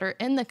extremists that are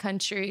in the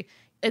country,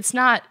 it's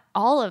not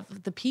all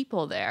of the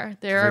people there.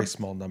 There are very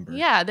small number.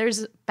 Yeah,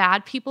 there's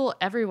bad people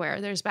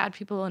everywhere. There's bad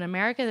people in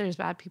America. There's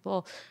bad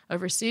people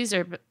overseas.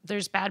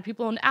 There's bad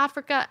people in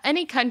Africa.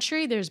 Any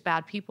country, there's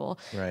bad people.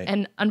 Right.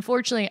 And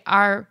unfortunately,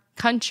 our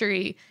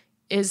country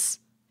is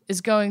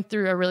going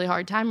through a really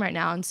hard time right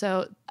now. And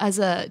so as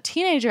a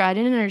teenager, I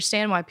didn't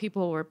understand why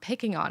people were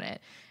picking on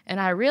it. And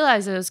I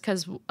realized it was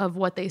because of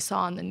what they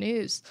saw on the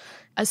news.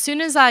 As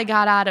soon as I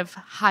got out of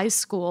high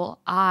school,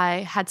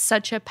 I had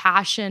such a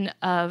passion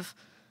of,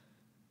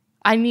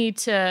 I need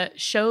to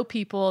show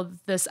people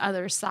this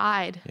other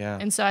side. Yeah.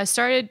 And so I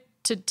started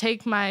to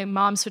take my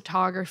mom's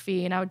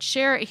photography and I would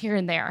share it here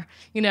and there.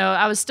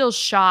 I was still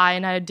shy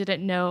and I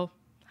didn't know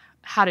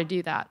how to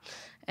do that.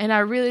 And I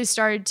really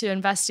started to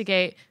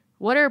investigate,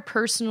 what are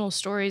personal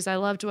stories? I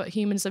loved what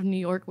Humans of New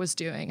York was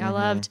doing. Mm-hmm. I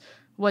loved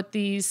what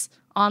these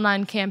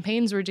online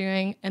campaigns were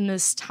doing in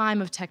this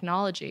time of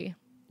technology.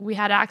 We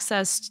had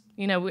access,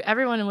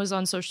 everyone was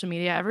on social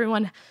media.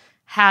 Everyone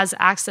has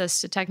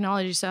access to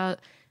technology. So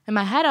in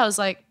my head, I was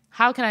like,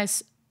 how can I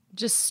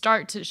just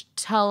start to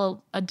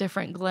tell a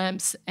different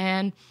glimpse?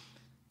 And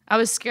I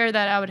was scared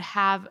that I would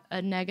have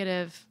a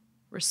negative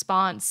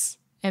response.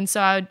 And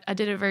so I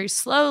did it very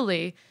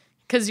slowly,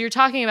 because you're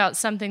talking about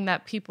something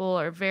that people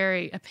are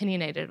very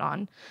opinionated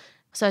on.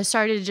 So I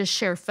started to just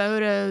share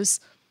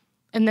photos.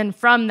 And then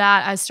from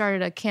that, I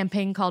started a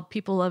campaign called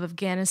People Love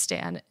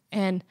Afghanistan.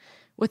 And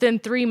within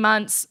 3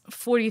 months,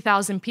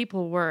 40,000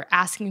 people were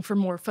asking for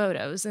more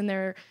photos. And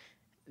that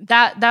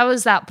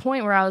was that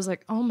point where I was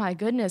like, oh my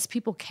goodness,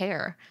 people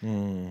care.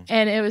 And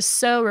it was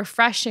so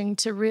refreshing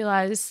to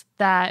realize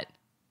that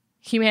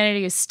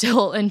humanity is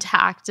still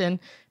intact. And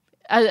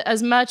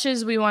as much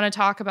as we want to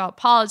talk about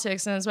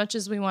politics and as much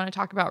as we want to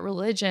talk about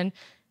religion,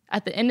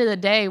 at the end of the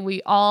day,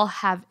 we all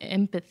have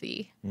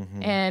empathy.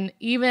 Mm-hmm. And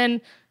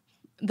even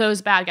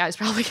those bad guys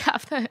probably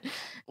have that.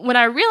 When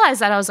I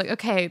realized that, I was like,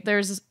 okay,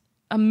 there's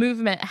a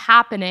movement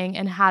happening,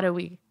 and how do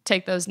we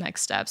take those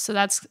next steps? So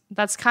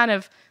that's kind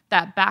of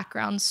that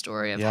background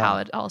story of how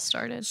it all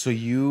started. So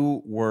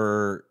you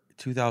were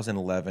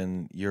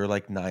 2011, you're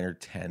like 9 or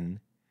 10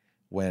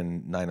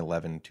 when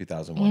 9/11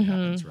 2001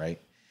 happens,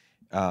 right?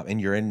 And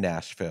you're in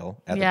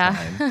Nashville at the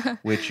time,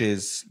 which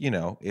is,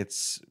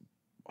 it's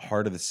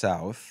heart of the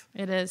South.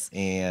 It is.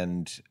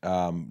 And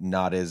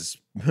not as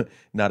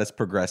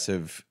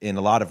progressive in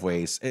a lot of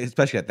ways,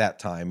 especially at that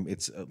time.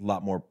 It's a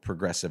lot more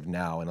progressive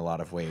now in a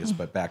lot of ways,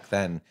 but back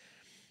then.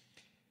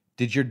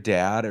 Did your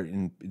dad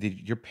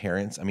did your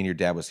parents, I mean, your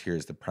dad was here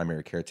as the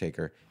primary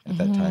caretaker at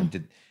that time.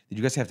 Did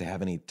you guys have to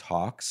have any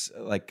talks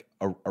like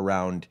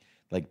around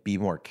like be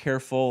more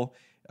careful?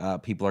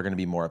 People are going to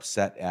be more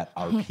upset at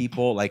our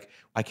people. Like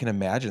I can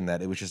imagine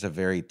that it was just a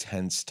very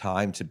tense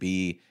time to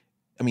be,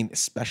 I mean,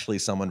 especially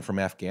someone from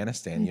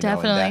Afghanistan, you know,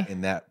 Definitely.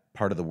 in that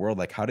part of the world.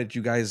 Like how did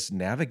you guys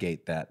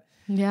navigate that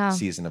Yeah.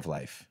 season of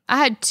life? I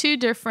had two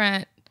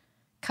different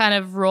kind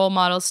of role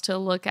models to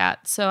look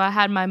at. So I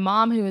had my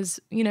mom who was,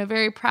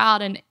 very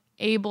proud and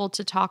able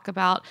to talk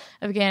about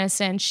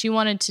Afghanistan. She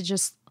wanted to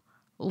just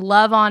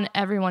love on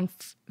everyone,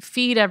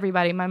 feed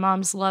everybody. My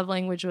mom's love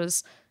language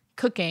was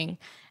cooking.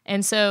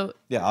 And so,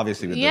 Yeah,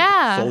 obviously with the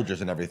yeah.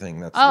 soldiers and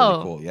everything, that's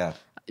really cool. Yeah.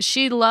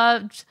 She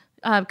loved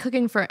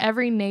cooking for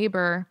every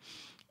neighbor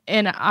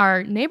in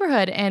our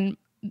neighborhood. And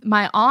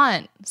my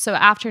aunt, so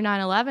after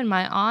 9/11,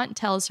 my aunt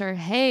tells her,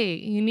 hey,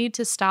 you need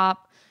to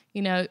stop.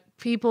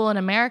 People in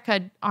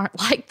America aren't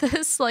like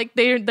this. Like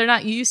they're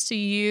not used to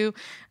you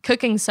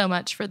cooking so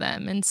much for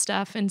them and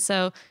stuff. And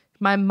so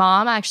my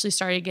mom actually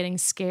started getting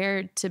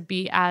scared to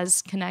be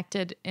as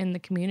connected in the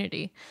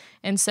community.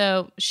 And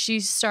so she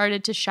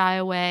started to shy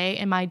away.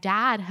 And my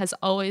dad has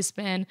always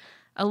been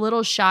a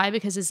little shy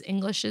because his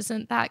English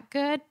isn't that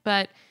good,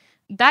 but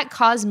that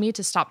caused me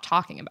to stop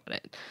talking about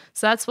it.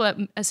 So that's what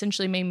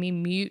essentially made me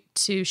mute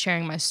to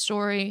sharing my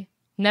story.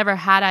 Never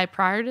had I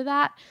prior to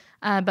that.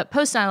 But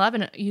post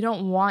 9/11, you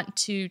don't want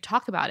to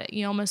talk about it.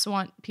 You almost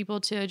want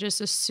people to just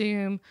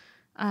assume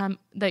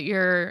that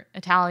you're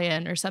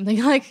Italian or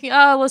something like,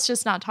 oh, let's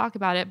just not talk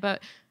about it.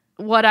 But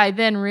what I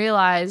then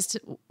realized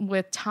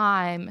with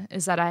time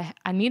is that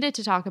I needed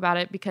to talk about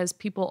it because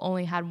people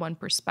only had one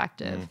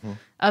perspective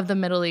of the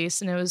Middle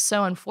East. And it was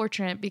so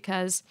unfortunate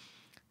because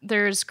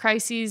there's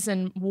crises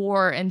and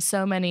war in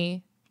so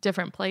many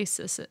different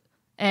places.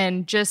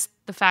 And just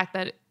the fact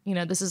that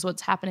this is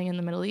what's happening in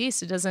the Middle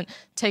East, it doesn't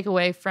take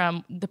away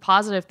from the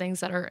positive things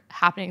that are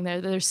happening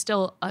there. There's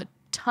still a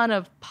ton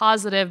of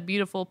positive,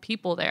 beautiful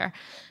people there.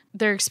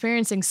 They're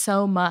experiencing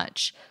so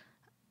much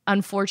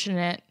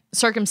unfortunate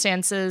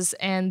circumstances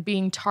and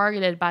being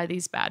targeted by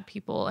these bad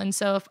people. And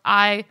so if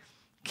I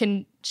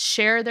can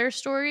share their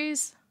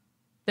stories,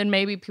 then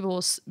maybe people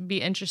will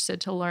be interested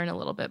to learn a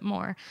little bit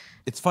more.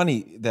 It's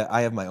funny that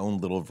I have my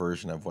own little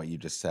version of what you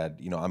just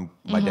said.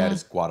 My dad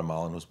is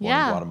Guatemalan, was born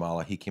in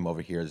Guatemala. He came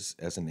over here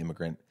as an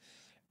immigrant.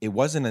 It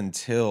wasn't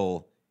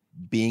until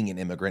being an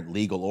immigrant,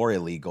 legal or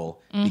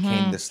illegal,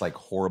 became this like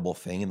horrible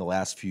thing in the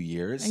last few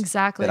years.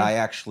 Exactly. That I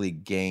actually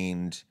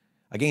gained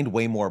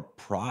way more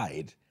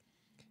pride.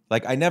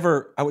 Like I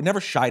would never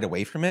shied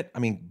away from it. I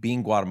mean,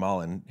 being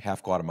Guatemalan,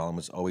 half Guatemalan,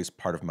 was always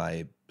part of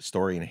my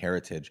story and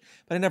heritage,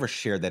 but I never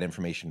shared that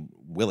information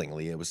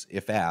willingly. It was,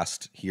 if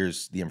asked,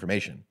 here's the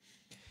information.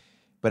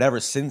 But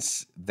ever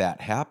since that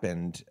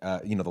happened,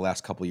 the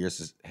last couple of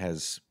years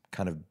has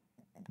kind of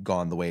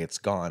gone the way it's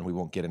gone. We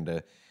won't get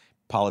into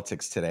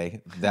politics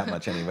today that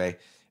much anyway.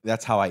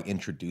 That's how I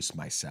introduce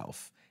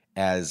myself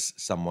as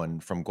someone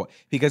from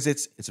because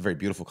it's a very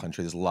beautiful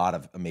country. There's a lot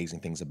of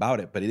amazing things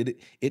about it, but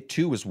it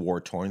too was war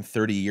torn,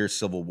 30 years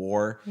civil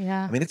war.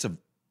 Yeah. I mean, it's a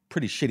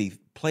pretty shitty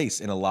place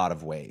in a lot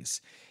of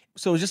ways.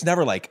 So it was just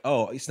never like,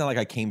 oh, it's not like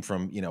I came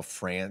from,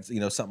 France,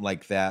 something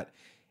like that.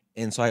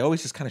 And so I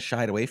always just kind of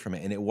shied away from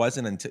it. And it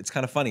wasn't until, it's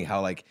kind of funny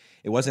how like,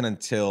 it wasn't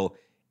until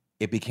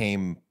it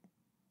became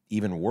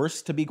even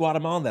worse to be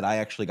Guatemalan that I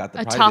actually got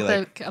the pride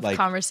topic to be of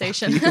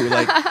conversation.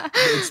 Like,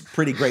 it's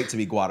pretty great to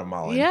be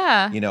Guatemalan.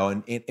 Yeah.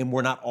 And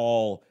we're not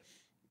all,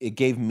 it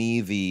gave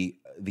me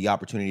the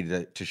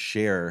opportunity to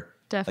share.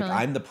 Definitely.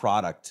 Like I'm the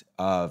product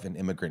of an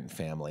immigrant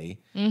family.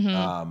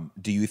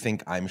 Do you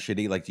think I'm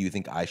shitty? Like, do you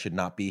think I should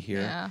not be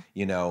here?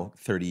 Yeah.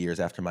 30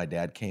 years after my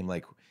dad came,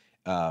 like,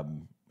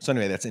 so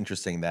anyway, that's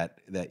interesting that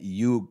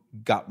you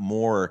got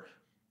more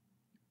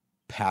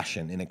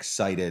passion and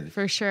excited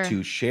for sure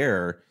to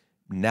share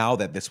now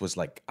that this was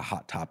like a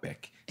hot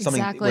topic.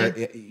 Exactly.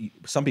 Something where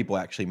some people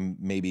actually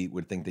maybe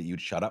would think that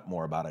you'd shut up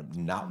more about it,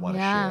 not want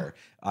to share.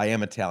 I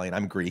am Italian.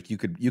 I'm Greek. You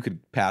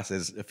could pass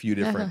as a few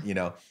different,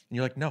 and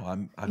you're like, no,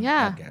 I'm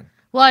Afghan.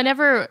 Well, I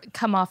never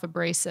come off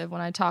abrasive when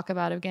I talk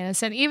about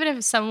Afghanistan, even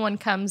if someone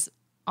comes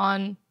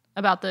on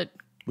about the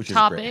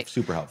topic. Is great.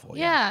 Super helpful.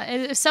 Yeah.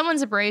 If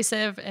someone's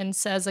abrasive and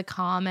says a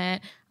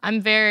comment,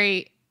 I'm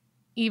very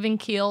even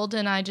keeled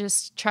and I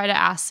just try to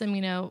ask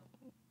them,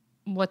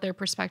 what their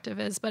perspective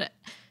is. But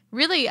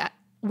really,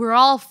 we're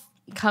all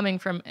coming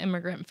from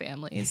immigrant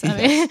families. I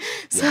mean,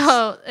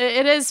 so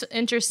it is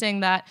interesting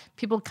that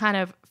people kind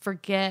of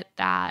forget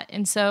that.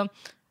 And so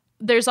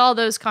there's all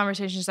those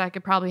conversations I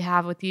could probably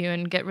have with you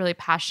and get really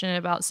passionate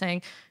about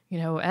saying,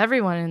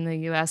 everyone in the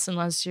U.S.,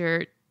 unless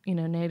you're,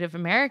 Native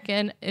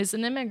American, is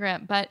an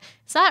immigrant. But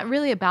it's not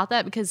really about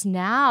that because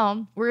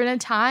now we're in a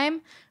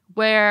time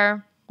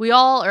where we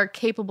all are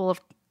capable of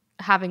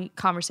having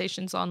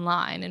conversations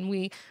online, and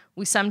we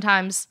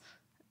sometimes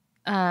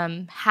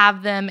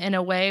have them in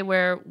a way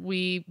where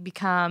we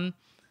become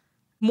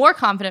more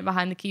confident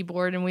behind the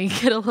keyboard and we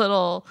get a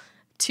little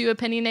too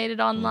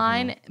opinionated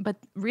online. But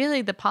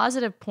really the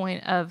positive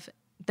point of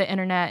the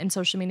internet and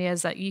social media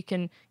is that you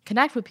can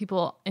connect with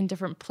people in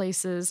different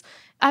places.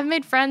 I've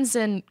made friends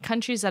in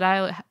countries that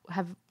I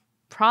have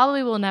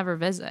probably will never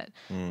visit,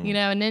 you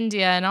know, in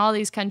India and all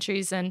these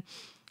countries. And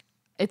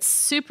it's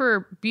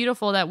super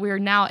beautiful that we're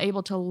now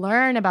able to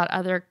learn about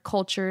other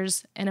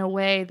cultures in a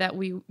way that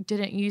we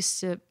didn't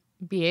used to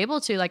be able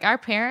to. Like our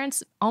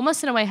parents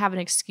almost in a way have an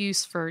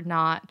excuse for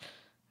not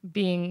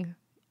being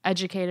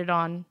educated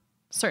on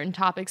certain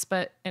topics,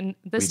 but in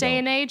this day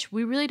and age,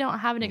 we really don't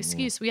have an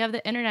excuse. We have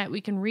the internet,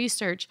 we can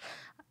research.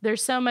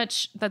 There's so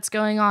much that's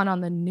going on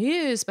the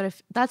news, but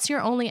if that's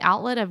your only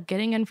outlet of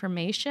getting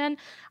information,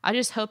 I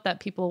just hope that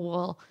people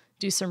will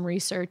do some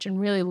research and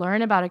really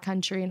learn about a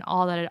country and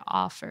all that it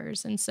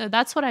offers. And so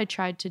that's what I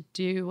tried to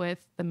do with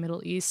the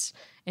Middle East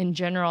in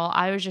general.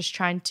 I was just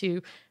trying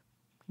to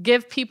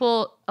give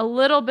people a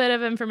little bit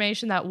of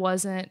information that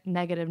wasn't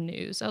negative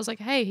news. I was like,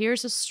 hey,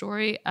 here's a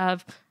story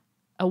of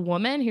a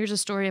woman. Here's a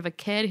story of a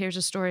kid. Here's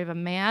a story of a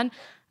man,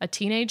 a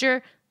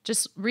teenager.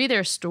 Just read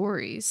their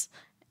stories,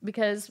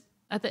 because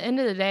at the end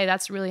of the day,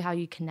 that's really how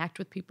you connect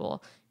with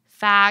people.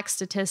 Facts,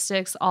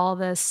 statistics, all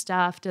this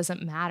stuff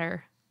doesn't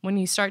matter. When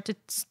you start to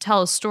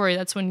tell a story,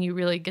 that's when you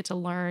really get to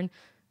learn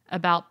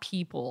about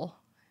people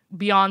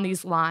beyond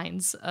these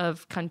lines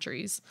of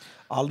countries.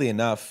 Oddly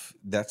enough,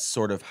 that's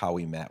sort of how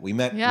we met. We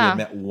had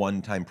met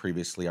one time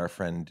previously. Our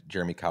friend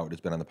Jeremy Cowart,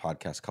 who's been on the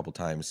podcast a couple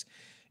times,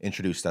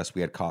 introduced us.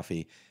 We had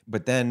coffee.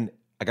 But then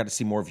I got to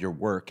see more of your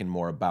work and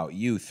more about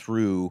you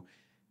through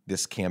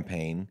this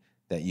campaign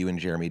that you and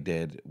Jeremy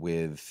did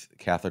with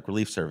Catholic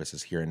Relief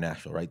Services here in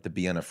Nashville, right? The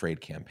Be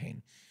Unafraid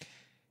campaign.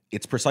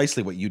 It's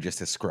precisely what you just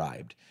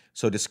described.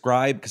 So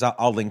describe, because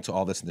I'll link to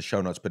all this in the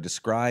show notes, but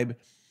describe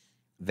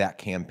that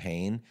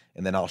campaign,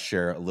 and then I'll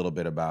share a little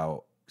bit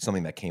about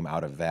something that came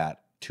out of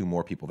that, 2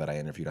 more people that I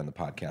interviewed on the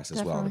podcast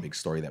as well, and a big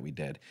story that we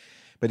did.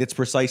 But it's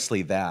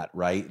precisely that,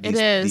 right? It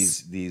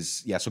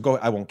is. Yeah, so go,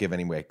 I won't give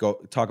anyway. Go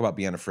talk about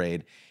Be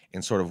Unafraid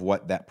and sort of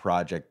what that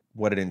project,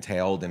 what it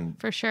entailed, and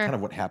for sure, kind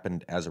of what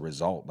happened as a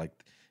result. Like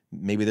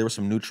maybe there were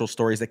some neutral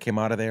stories that came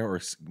out of there, or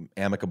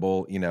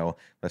amicable, you know,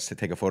 let's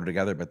take a photo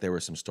together, but there were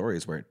some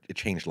stories where it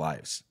changed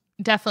lives.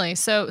 Definitely.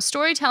 So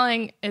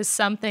storytelling is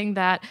something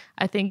that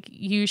I think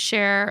you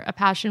share a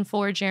passion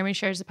for, Jeremy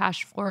shares a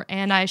passion for,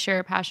 and I share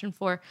a passion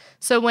for.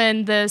 So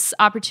when this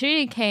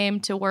opportunity came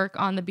to work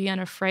on the Be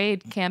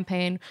Unafraid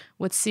campaign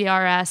with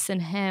CRS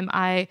and him,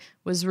 I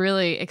was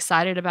really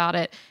excited about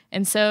it.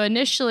 And so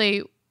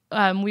initially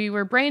we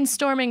were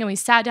brainstorming and we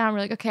sat down and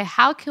we're like, okay,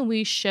 how can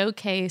we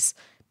showcase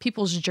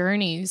people's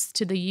journeys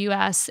to the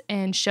U.S.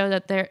 and show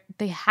that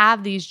they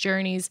have these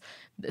journeys.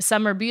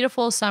 Some are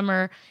beautiful, some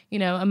are, you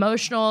know,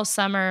 emotional,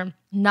 some are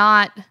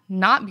not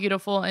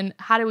beautiful. And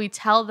how do we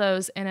tell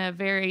those in a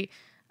very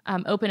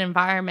open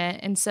environment?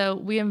 And so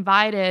we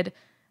invited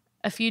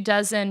a few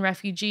dozen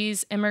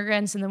refugees,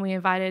 immigrants, and then we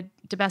invited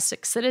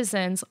domestic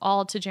citizens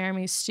all to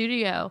Jeremy's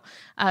studio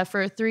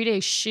for a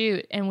 3-day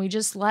shoot. And we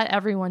just let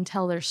everyone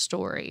tell their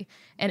story.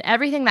 And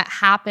everything that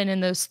happened in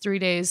those 3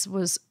 days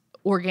was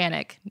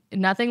organic.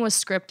 Nothing was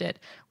scripted.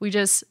 We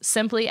just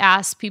simply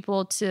asked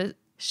people to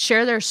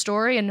share their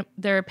story and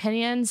their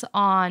opinions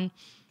on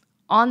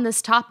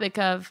this topic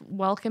of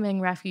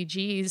welcoming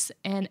refugees.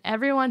 And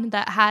everyone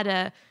that had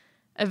a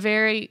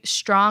very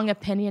strong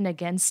opinion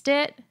against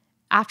it,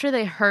 after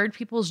they heard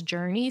people's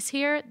journeys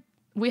here,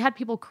 we had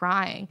people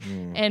crying.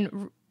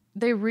 And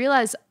they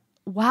realized,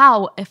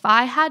 wow, if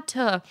I had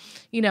to,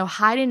 you know,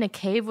 hide in a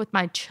cave with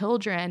my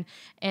children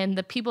and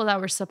the people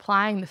that were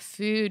supplying the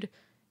food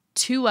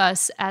to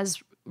us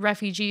as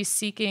refugees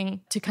seeking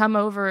to come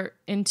over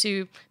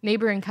into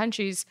neighboring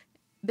countries,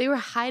 they were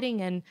hiding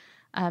in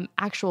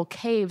actual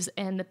caves,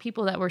 and the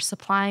people that were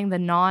supplying the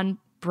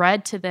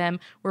non-bread to them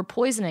were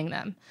poisoning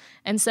them.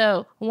 And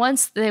so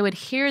once they would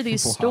hear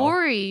these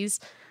stories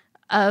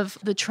of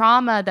the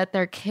trauma that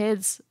their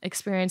kids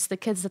experienced, the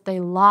kids that they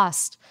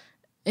lost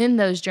in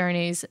those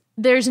journeys,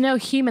 there's no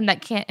human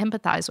that can't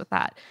empathize with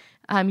that.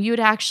 You would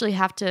actually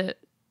have to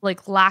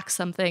lack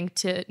something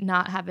to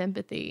not have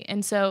empathy.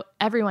 And so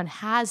everyone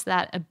has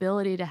that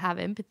ability to have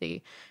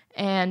empathy.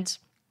 And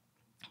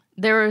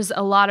there was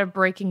a lot of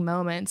breaking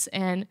moments,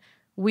 and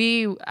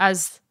we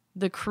as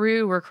the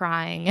crew were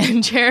crying,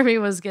 and Jeremy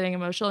was getting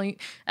emotional.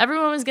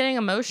 Everyone was getting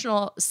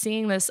emotional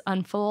seeing this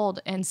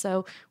unfold. And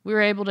so we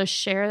were able to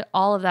share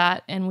all of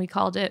that, and we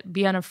called it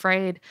Be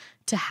Unafraid,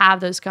 to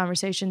have those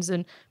conversations.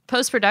 And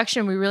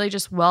post-production, we really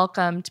just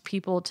welcomed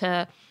people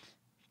to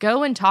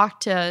go and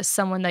talk to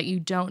someone that you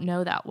don't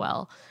know that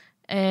well.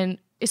 And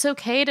it's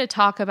okay to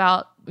talk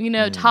about, you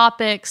know,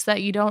 topics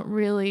that you don't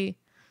really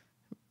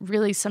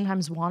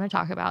sometimes want to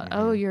talk about.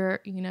 Oh,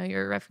 you're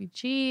a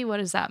refugee. What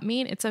does that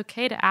mean? It's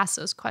okay to ask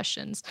those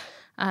questions.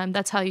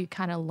 That's how you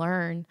kind of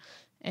learn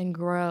and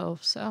grow.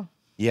 So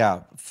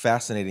yeah,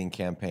 fascinating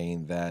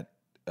campaign that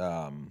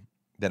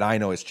I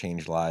know has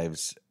changed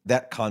lives.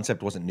 That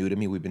concept wasn't new to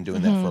me. We've been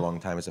doing that for a long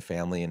time as a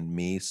family and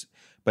me,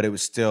 but it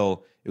was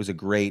a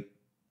great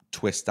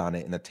twist on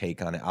it and a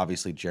take on it.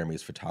 Obviously,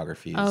 Jeremy's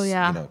photography is, you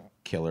know,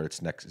 killer.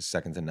 It's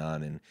second to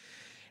none. And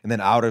then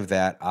out of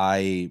that,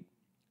 I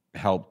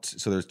helped.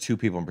 So there's two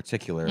people in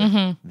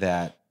particular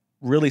that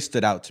really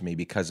stood out to me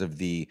because of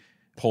the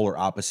polar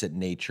opposite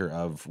nature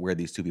of where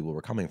these two people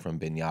were coming from,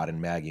 Binyad and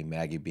Maggie.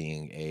 Maggie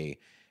being a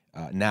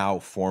now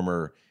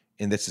former,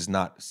 and this is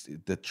not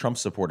the Trump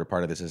supporter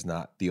part of this is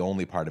not the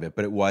only part of it,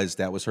 but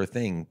that was her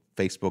thing.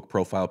 Facebook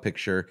profile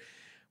picture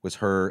was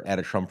her at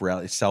a Trump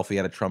rally, selfie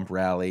at a Trump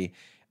rally.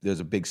 There's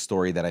a big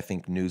story that I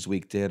think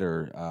Newsweek did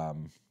or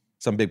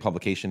some big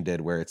publication did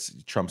where it's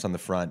Trump's on the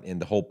front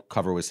and the whole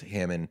cover was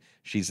him and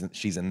she's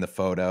in the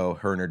photo,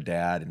 her and her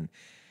dad. And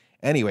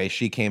anyway,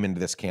 she came into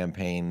this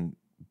campaign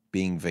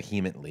being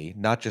vehemently,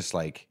 not just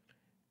like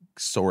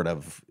sort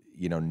of,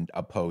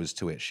 opposed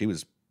to it. She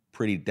was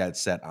pretty dead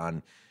set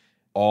on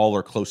all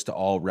or close to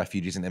all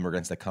refugees and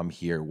immigrants that come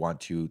here want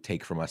to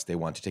take from us. They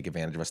want to take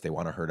advantage of us. They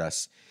want to hurt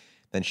us.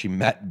 Then she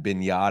met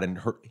Binyad and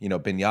her,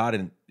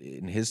 Binyad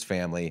and his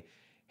family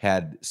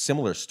had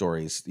similar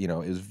stories. It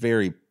was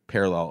very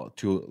parallel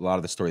to a lot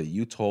of the story that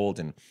you told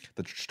and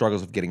the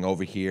struggles of getting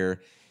over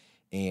here.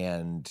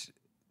 And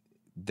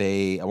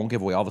I won't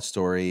give away all the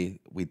story.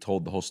 We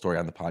told the whole story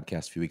on the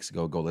podcast a few weeks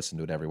ago. Go listen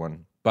to it,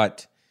 everyone.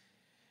 But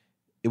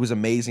it was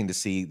amazing to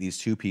see these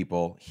two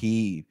people,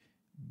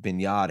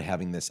 Binyad,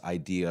 having this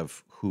idea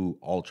of who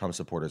all Trump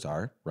supporters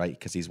are, right?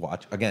 Because he's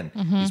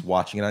he's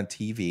watching it on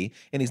TV,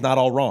 and he's not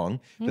all wrong,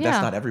 but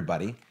that's not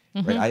everybody,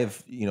 right? I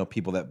have,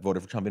 people that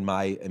voted for Trump in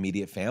my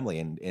immediate family,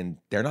 and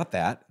they're not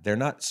that. They're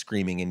not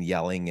screaming and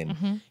yelling,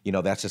 and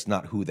that's just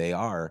not who they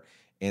are.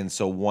 And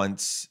so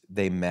once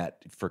they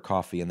met for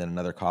coffee and then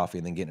another coffee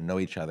and then getting to know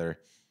each other,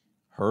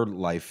 her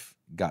life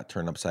got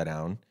turned upside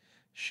down.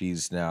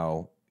 She's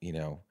now,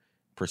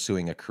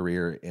 pursuing a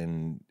career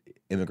in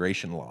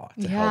immigration law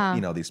to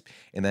help, these.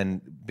 And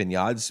then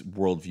Binyad's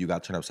worldview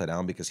got turned upside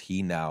down because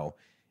he now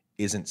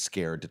isn't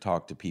scared to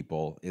talk to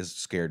people, is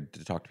scared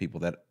to talk to people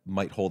that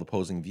might hold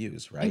opposing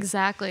views, right?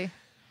 Exactly.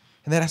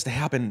 And that has to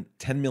happen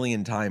 10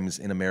 million times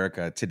in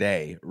America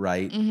today,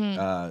 right?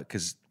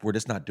 Because we're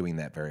just not doing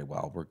that very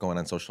well. We're going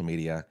on social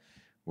media,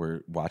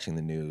 we're watching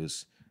the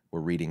news,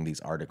 we're reading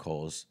these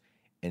articles,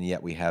 and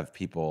yet we have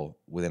people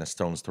within a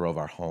stone's throw of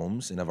our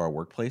homes and of our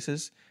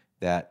workplaces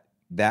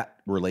that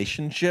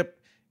relationship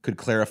could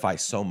clarify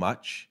so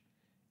much,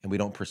 and we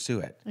don't pursue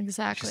it.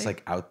 Exactly. It's just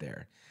like out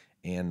there,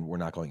 and we're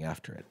not going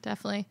after it.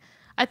 Definitely.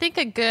 I think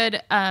a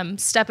good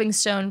stepping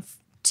stone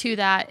to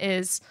that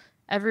is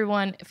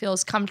everyone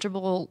feels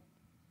comfortable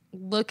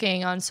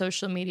looking on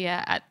social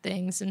media at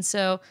things. And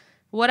so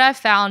what I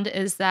found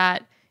is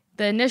that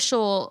the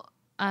initial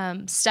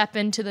step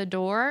into the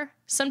door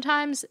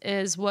sometimes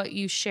is what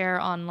you share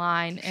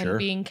online and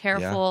being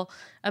careful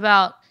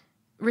about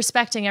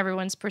respecting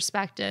everyone's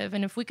perspective.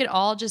 And if we could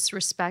all just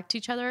respect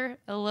each other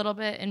a little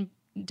bit and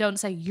don't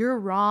say, you're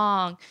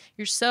wrong,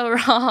 you're so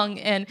wrong.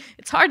 And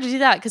it's hard to do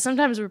that because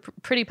sometimes we're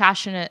pretty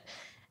passionate,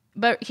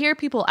 but hear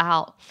people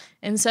out.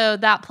 And so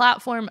that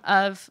platform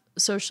of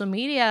social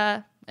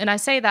media, and I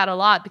say that a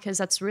lot because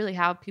that's really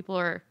how people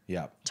are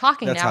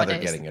talking nowadays. That's how they're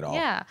getting it all.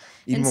 Yeah.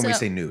 Even when we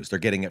say news, they're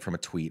getting it from a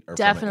tweet or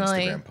from an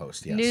Instagram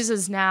post. Yes. News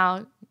is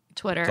now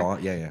Twitter.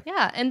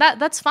 Yeah. And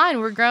that's fine.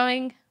 We're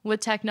growing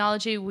with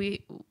technology.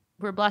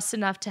 We're blessed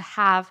enough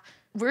to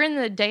we're in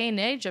the day and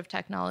age of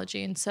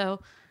technology. And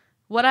so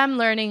what I'm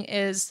learning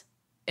is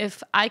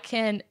if I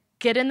can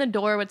get in the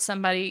door with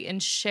somebody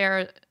and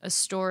share a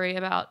story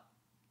about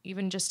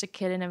even just a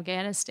kid in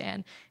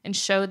Afghanistan and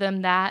show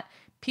them that,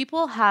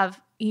 people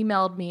have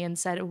emailed me and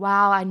said,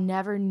 wow, I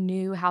never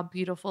knew how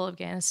beautiful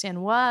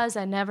Afghanistan was.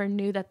 I never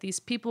knew that these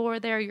people were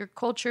there. Your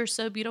culture is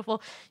so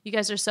beautiful. You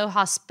guys are so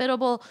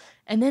hospitable.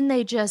 And then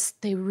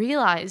they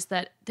realize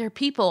that they're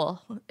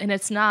people and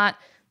it's not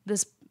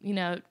this,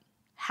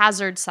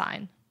 hazard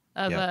sign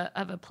of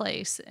a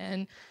place.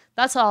 And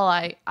that's all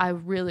I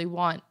really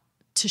want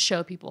to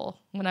show people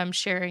when I'm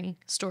sharing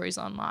stories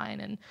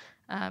online.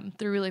 And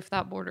through Relief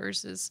Without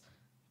Borders is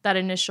that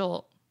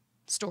initial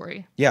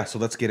story. Yeah, so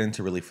let's get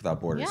into Relief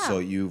Without Borders. Yeah. So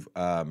you've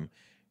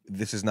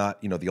this is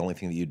not, the only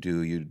thing that you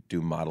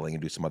do modeling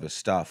and do some other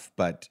stuff,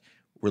 but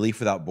Relief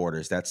Without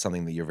Borders, that's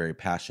something that you're very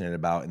passionate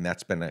about, and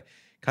that's been a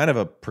kind of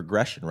a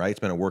progression, right? It's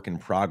been a work in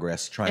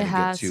progress trying to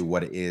get to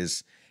what it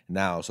is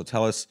now. So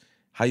tell us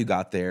how you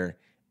got there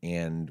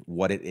and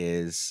what it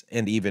is,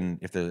 and even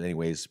if there's any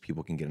ways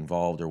people can get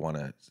involved or want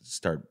to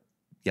start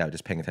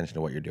just paying attention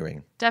to what you're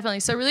doing. Definitely.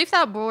 So Relief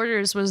Without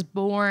Borders was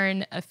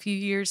born a few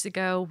years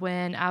ago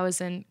when I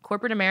was in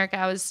corporate America.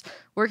 I was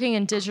working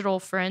in digital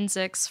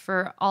forensics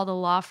for all the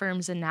law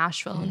firms in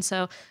Nashville. And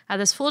so I had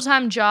this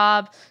full-time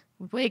job,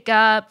 wake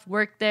up,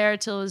 work there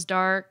till it was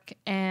dark.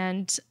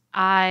 And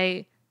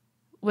I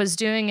was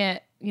doing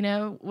it,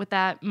 with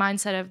that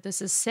mindset of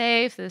this is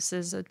safe, this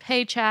is a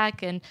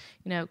paycheck, and,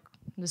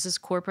 this is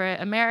corporate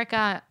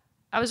America.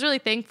 I was really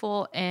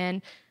thankful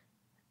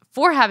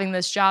for having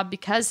this job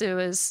because it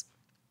was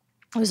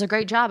a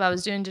great job. I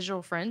was doing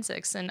digital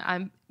forensics and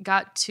I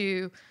got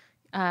to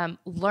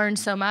learn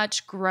so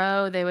much,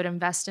 grow. They would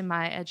invest in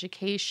my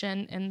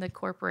education in the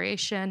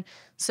corporation.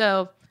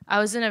 So I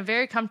was in a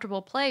very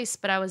comfortable place,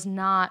 but I was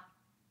not,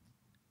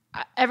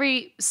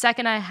 every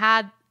second I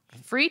had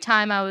free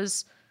time, I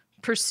was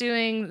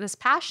pursuing this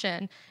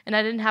passion, and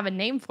I didn't have a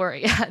name for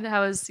it yet. I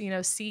was,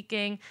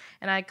 seeking,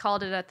 and I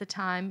called it at the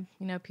time,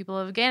 people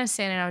of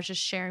Afghanistan, and I was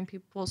just sharing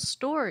people's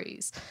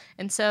stories.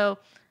 And so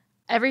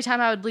every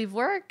time I would leave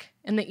work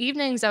in the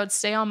evenings, I would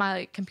stay on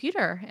my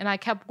computer, and I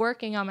kept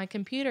working on my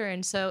computer.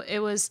 And so it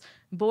was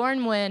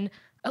born when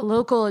a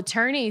local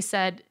attorney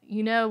said,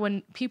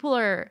 when people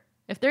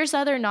if there's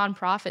other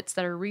nonprofits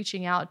that are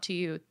reaching out to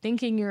you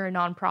thinking you're a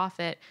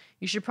nonprofit,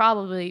 you should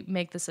probably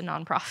make this a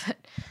nonprofit.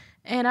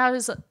 And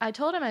I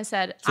told him, I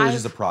said, so it was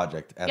just a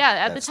project.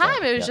 At the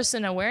time, it was just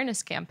an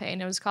awareness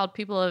campaign. It was called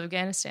People of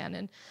Afghanistan.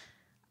 And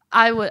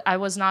I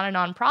was not a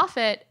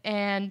nonprofit.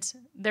 And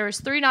there was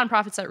 3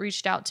 nonprofits that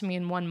reached out to me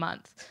in 1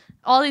 month.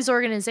 All these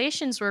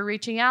organizations were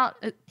reaching out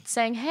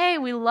saying, hey,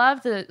 we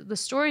love the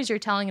stories you're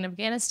telling in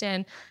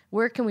Afghanistan.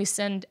 Where can we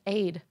send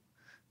aid?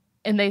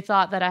 And they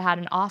thought that I had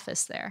an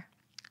office there.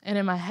 And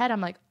in my head,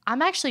 I'm like,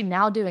 I'm actually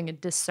now doing a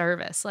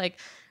disservice. Like,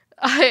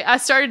 I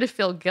started to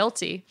feel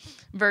guilty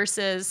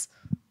versus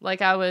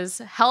like I was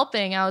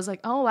helping. I was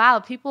like, oh, wow,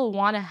 people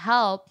want to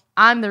help.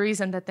 I'm the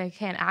reason that they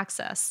can't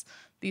access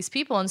these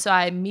people. And so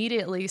I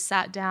immediately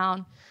sat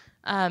down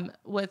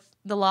with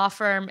the law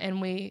firm,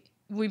 and we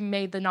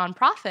made the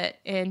nonprofit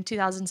in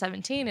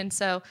 2017. And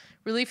so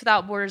Relief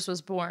Without Borders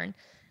was born.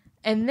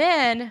 And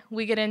then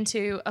we get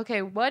into,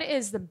 okay, what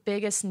is the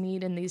biggest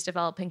need in these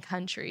developing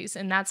countries?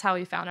 And that's how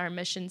we found our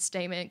mission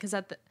statement. Because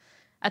at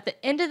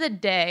the end of the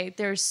day,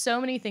 there's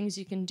so many things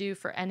you can do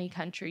for any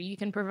country. You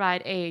can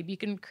provide aid. You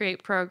can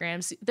create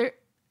programs.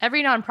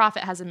 Every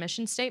nonprofit has a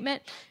mission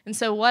statement. And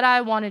so what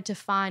I wanted to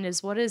find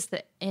is what is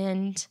the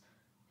end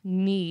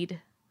need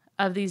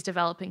of these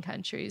developing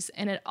countries?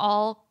 And it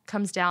all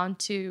comes down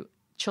to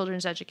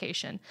children's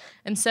education.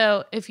 And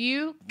so if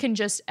you can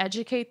just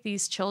educate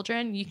these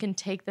children, you can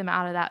take them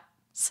out of that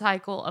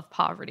cycle of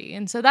poverty.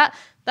 And so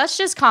that's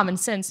just common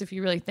sense if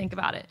you really think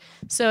about it.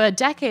 So a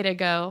decade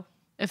ago,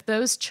 if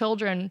those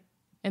children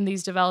in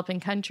these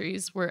developing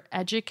countries were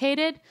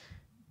educated,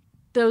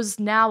 those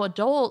now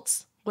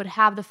adults would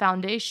have the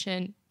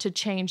foundation to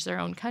change their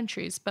own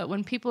countries. But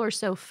when people are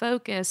so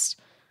focused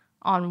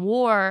on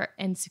war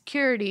and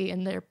security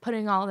and they're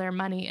putting all their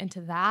money into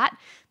that,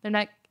 they're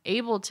not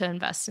able to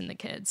invest in the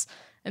kids.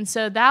 And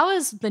so that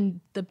was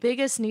the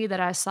biggest need that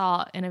I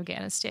saw in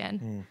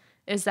Afghanistan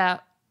is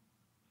that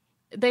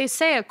they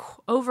say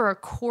over a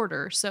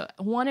quarter, so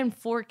 1 in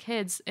 4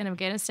 kids in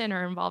Afghanistan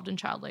are involved in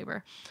child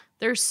labor.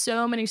 There's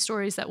so many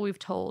stories that we've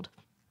told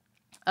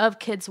of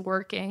kids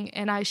working,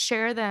 and I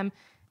share them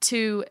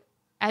to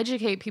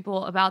educate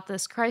people about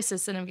this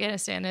crisis in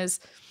Afghanistan.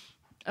 Is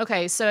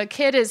okay, so a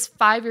kid is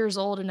 5 years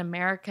old in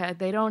America.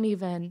 They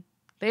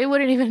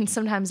wouldn't even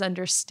sometimes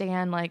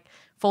understand like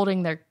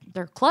folding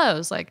their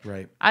clothes. Like,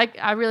 right.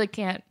 I really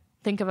can't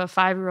think of a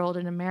 5-year-old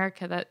in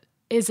America that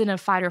isn't a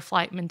fight or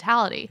flight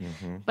mentality.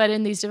 Mm-hmm. But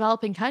in these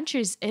developing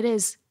countries, it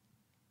is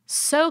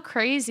so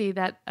crazy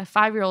that a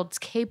 5-year-old's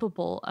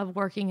capable of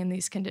working in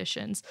these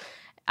conditions.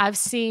 I've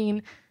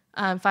seen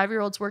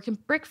 5-year-olds work in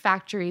brick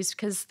factories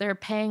because they're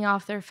paying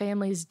off their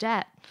family's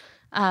debt.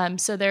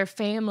 So their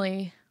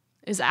family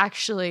is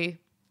actually,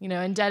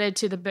 indebted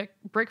to the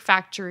brick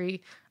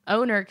factory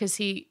owner because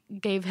he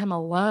gave him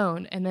a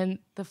loan, and then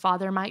the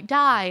father might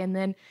die, and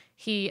then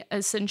he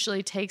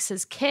essentially takes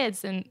his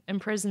kids and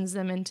imprisons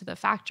them into the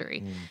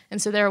factory.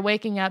 And so they're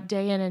waking up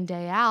day in and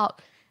day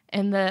out,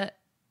 and the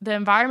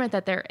environment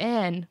that they're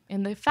in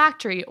the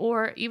factory,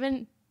 or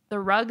even the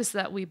rugs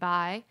that we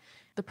buy,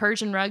 the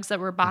Persian rugs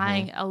that we're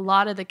buying, a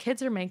lot of the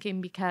kids are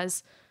making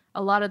because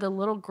a lot of the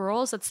little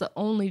girls, that's the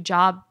only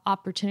job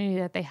opportunity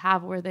that they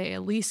have where they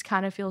at least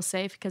kind of feel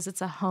safe because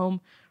it's a home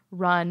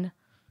run,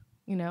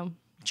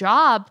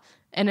 job,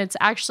 and it's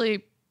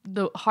actually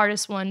the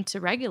hardest one to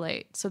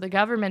regulate. So the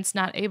government's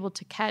not able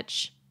to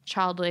catch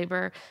child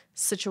labor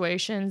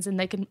situations, and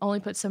they can only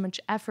put so much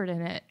effort in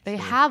it. They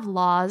have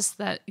laws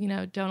that,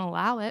 don't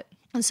allow it.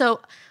 And so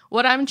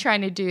what I'm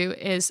trying to do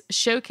is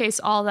showcase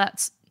all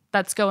that's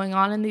going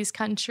on in these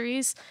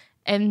countries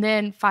and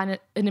then find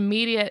an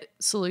immediate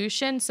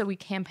solution so we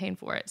campaign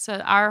for it. So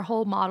our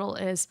whole model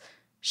is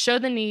show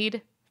the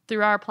need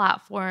through our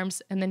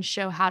platforms and then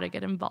show how to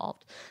get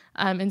involved.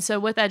 And so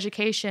with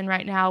education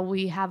right now,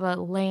 we have a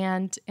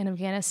land in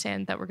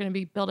Afghanistan that we're going to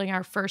be building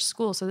our first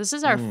school. So this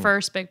is our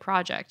first big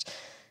project.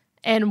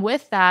 And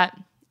with that,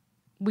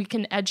 we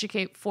can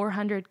educate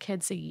 400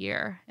 kids a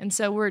year. And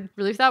so Relief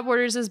Without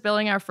Borders is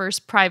building our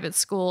first private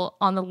school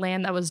on the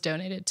land that was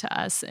donated to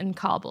us in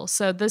Kabul.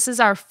 So this is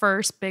our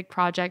first big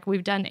project.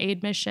 We've done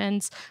aid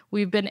missions.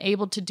 We've been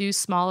able to do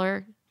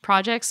smaller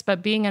projects,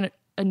 but being a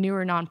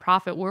newer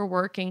nonprofit, we're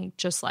working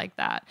just like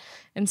that.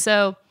 And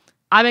so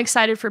I'm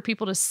excited for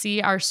people to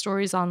see our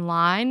stories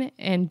online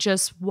and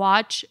just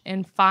watch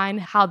and find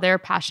how they're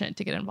passionate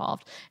to get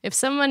involved. If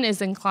someone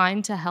is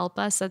inclined to help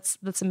us,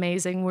 that's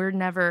amazing. We're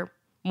never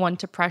one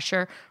to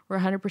pressure. We're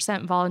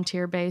 100%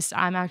 volunteer based.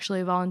 I'm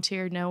actually a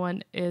volunteer. No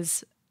one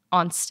is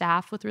on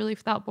staff with Relief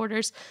Without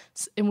Borders.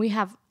 And we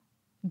have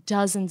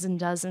dozens and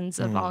dozens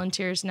of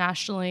volunteers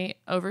nationally,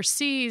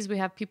 overseas. We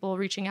have people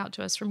reaching out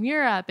to us from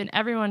Europe, and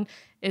everyone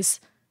is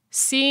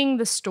seeing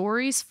the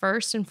stories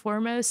first and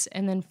foremost,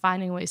 and then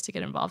finding ways to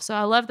get involved. So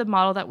I love the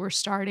model that we're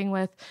starting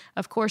with.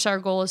 Of course, our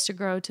goal is to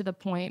grow to the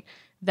point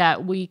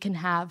that we can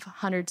have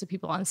hundreds of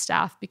people on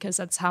staff, because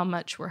that's how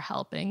much we're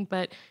helping.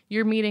 But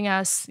you're meeting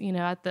us,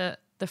 at the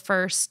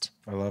first.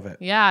 I love it.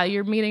 Yeah,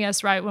 you're meeting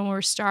us right when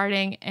we're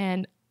starting,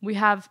 and we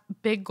have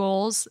big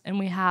goals and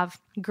we have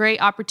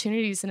great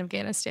opportunities in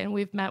Afghanistan.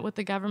 We've met with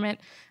the government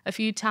a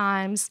few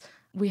times.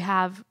 We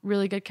have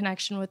really good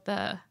connection with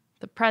the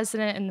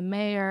president and the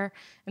mayor.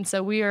 And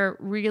so we are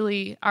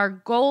really, our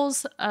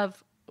goals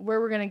of where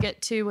we're going to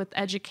get to with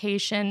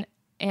education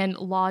and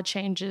law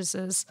changes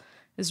is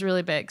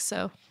really big.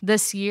 So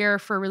this year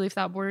for Relief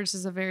Without Borders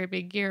is a very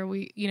big year.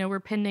 We're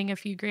pending a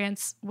few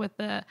grants with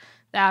the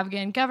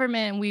Afghan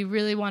government, and we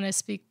really want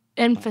to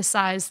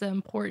emphasize the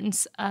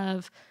importance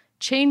of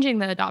changing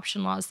the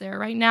adoption laws there.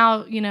 Right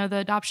now, the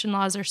adoption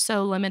laws are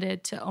so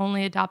limited to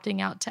only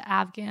adopting out to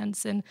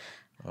Afghans. And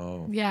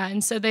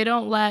and so they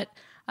don't let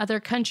other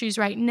countries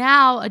right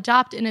now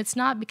adopt, and it's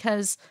not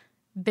because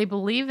they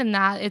believe in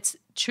that. It's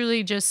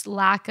truly just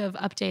lack of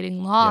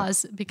updating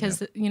laws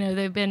because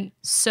they've been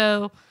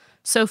so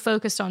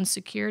focused on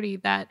security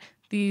that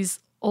these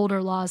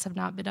older laws have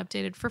not been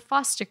updated. For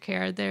foster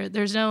care,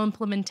 there's no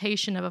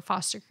implementation of a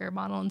foster care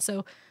model. And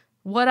so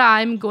what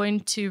I'm going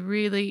to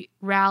really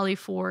rally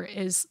for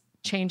is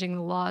changing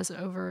the laws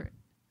over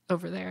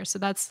there. So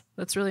that's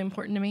really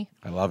important to me.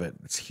 I love it.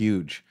 It's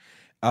huge.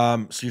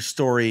 So your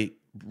story,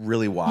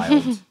 really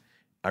wild.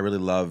 I really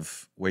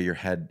love where your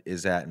head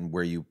is at and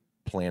where you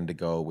plan to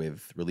go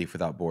with Relief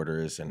Without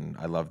Borders. And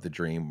I love the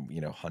dream,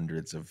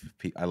 hundreds of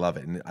people. I love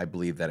it. And I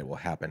believe that it will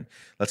happen.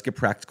 Let's get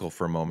practical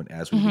for a moment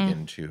as we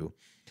begin to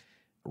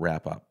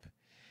wrap up.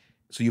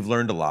 So you've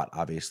learned a lot,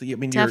 obviously. I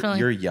mean,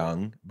 you're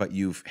young, but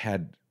you've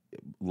had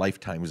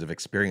lifetimes of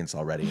experience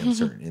already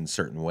in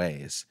certain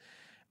ways.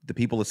 The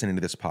people listening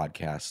to this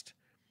podcast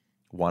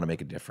want to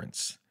make a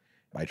difference.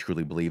 I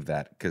truly believe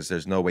that, because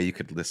there's no way you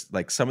could list,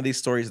 like, some of these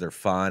stories, they're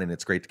fun and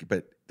it's great,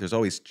 but there's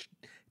always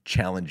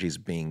challenges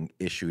being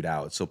issued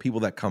out. So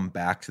people that come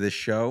back to this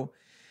show,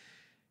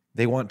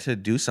 they want to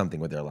do something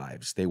with their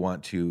lives. They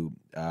want to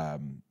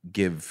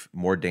give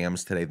more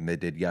dams today than they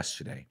did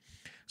yesterday.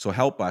 So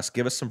help us,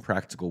 give us some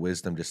practical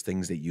wisdom, just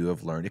things that you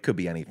have learned. It could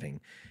be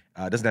anything.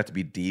 It doesn't have to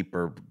be deep,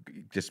 or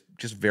just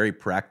very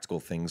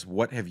practical things.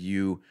 What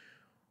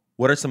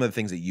are some of the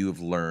things that you have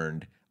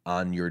learned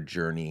on your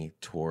journey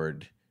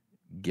toward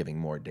giving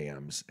more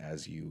dams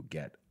as you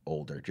get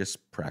older?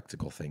 Just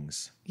practical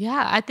things.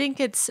 Yeah, I think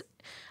it's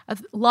a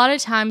lot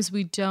of times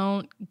we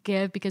don't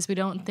give because we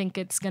don't think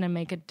it's going to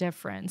make a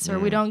difference, or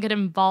we don't get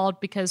involved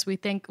because we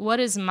think, what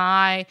is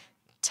my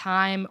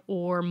time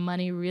or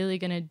money really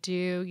going to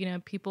do?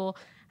 People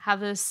have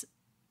this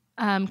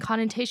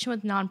connotation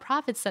with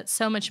nonprofits that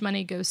so much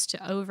money goes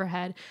to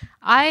overhead.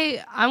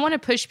 I want to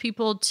push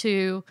people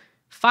to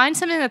find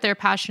something that they're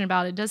passionate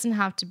about. It doesn't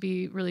have to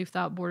be Relief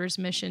Without Borders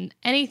mission.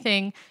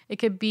 Anything. It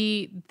could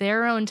be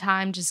their own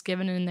time just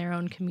given in their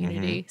own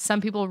community.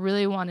 Some people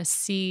really want to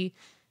see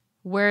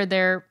where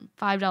their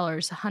 $5,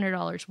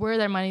 $100, where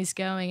their money's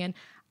going. And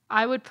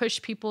I would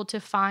push people to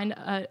find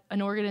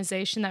an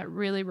organization that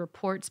really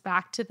reports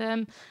back to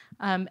them.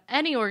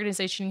 Any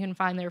organization, you can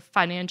find their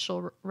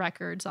financial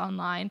records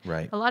online.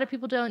 Right. A lot of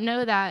people don't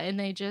know that, and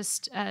they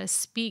just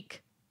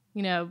speak,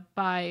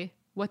 by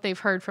what they've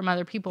heard from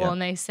other people, and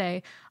they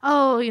say, a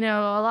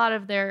lot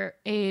of their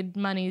aid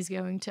money is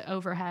going to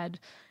overhead.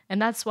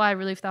 And that's why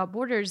Relief Without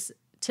Borders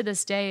to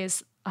this day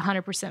is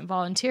 100%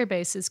 volunteer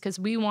basis, because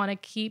we want to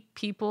keep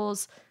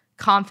people's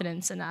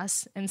confidence in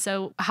us. And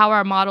so how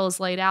our model is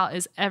laid out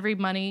is every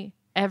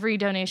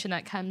donation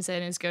that comes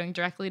in is going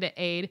directly to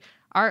aid.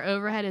 Our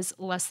overhead is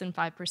less than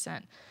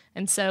 5%.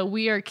 And so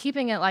we are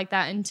keeping it like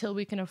that until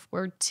we can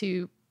afford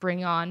to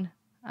bring on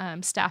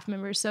staff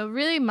members. So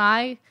really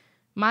my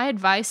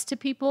advice to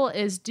people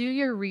is do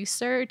your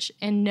research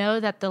and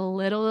know that the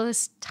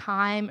littlest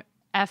time,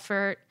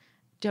 effort,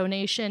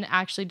 donation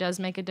actually does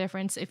make a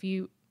difference if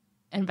you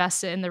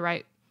invest it in the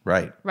right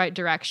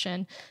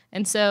direction.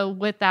 And so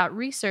with that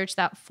research,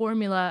 that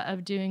formula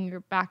of doing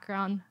your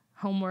background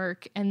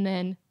homework and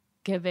then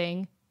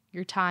giving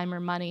your time or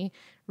money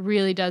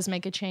really does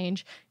make a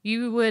change.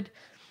 You would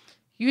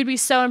be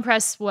so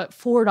impressed what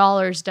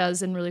 $4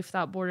 does in Relief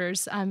Without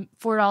Borders.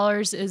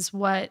 $4 is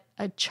what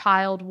a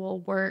child will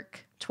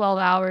work 12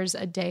 hours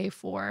a day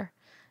for.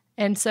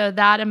 And so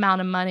that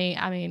amount of money,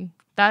 I mean,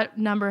 that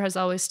number has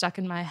always stuck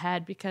in my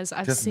head because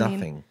I've just seen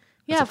nothing.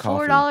 Yeah,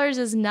 $4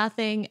 is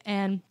nothing.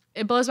 And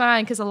it blows my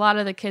mind because a lot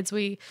of the kids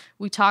we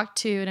talk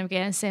to in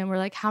Afghanistan, we're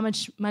like, how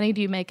much money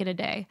do you make in a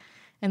day?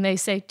 And they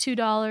say $2,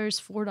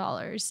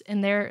 $4,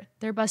 and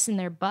they're busting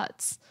their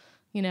butts,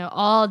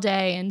 all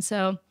day. And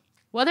so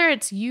whether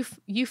it's you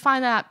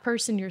find that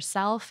person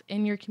yourself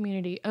in your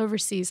community,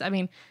 overseas, I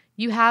mean,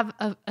 you have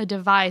a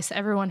device,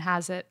 everyone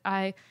has it.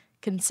 I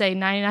can say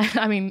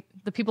 99,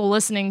 the people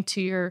listening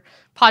to your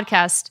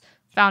podcast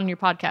found your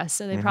podcast,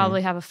 so they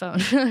probably have a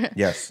phone.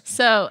 Yes.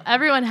 So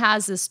everyone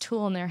has this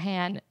tool in their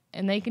hand,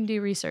 and they can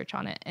do research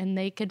on it, and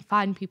they can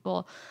find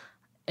people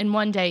in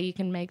one day you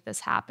can make this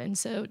happen.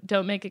 So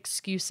don't make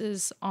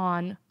excuses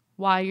on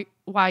why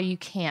you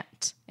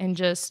can't, and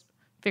just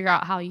figure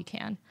out how you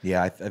can.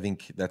 Yeah, I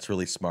think that's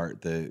really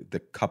smart.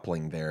 The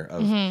coupling there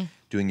of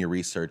doing your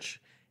research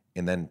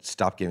and then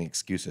stop giving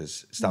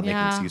excuses. Stop making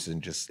excuses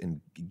and just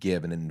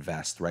give and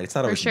invest, right? It's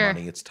not always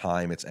money, it's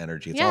time, it's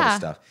energy, it's all this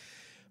stuff.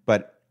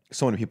 But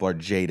so many people are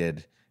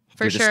jaded.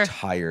 They're just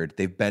tired.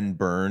 They've been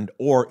burned,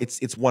 or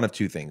it's one of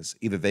two things.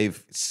 Either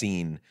they've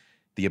seen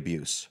the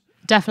abuse.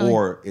 Definitely.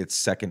 Or it's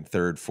second,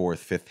 third, fourth,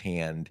 fifth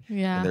hand.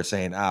 Yeah. And they're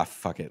saying,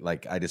 fuck it.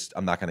 Like,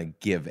 I'm not going to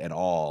give at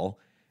all.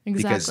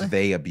 Exactly. Because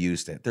they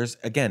abused it. There's,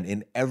 again,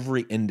 in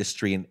every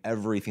industry and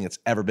everything that's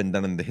ever been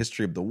done in the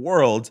history of the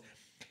world,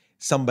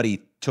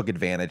 somebody took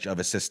advantage of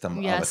a system,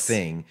 of a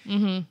thing.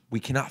 We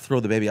cannot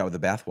throw the baby out with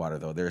the bathwater,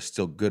 though. There's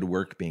still good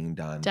work being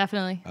done.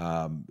 Definitely.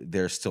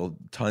 There's still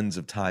tons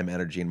of time,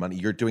 energy, and money.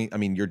 You're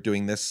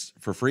doing this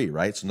for free,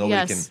 right? So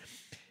nobody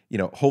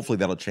can, hopefully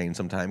that'll change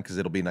sometime, because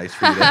it'll be nice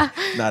for you to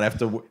not have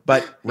to.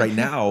 But right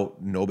now,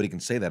 nobody can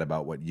say that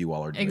about what you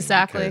all are doing.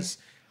 Exactly. Because,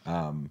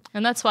 and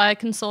that's why I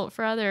consult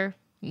for other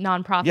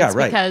nonprofits,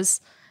 because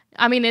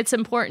it's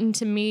important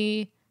to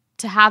me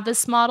to have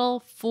this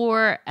model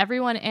for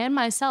everyone and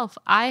myself.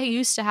 I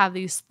used to have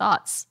these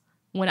thoughts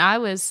when I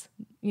was,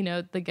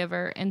 the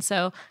giver. And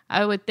so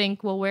I would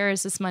think, well, where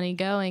is this money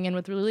going? And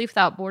with Relief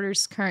Without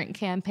Borders' current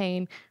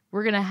campaign,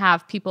 we're going to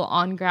have people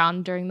on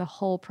ground during the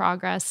whole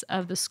progress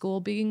of the school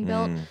being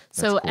built.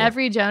 So cool.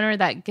 Every donor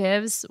that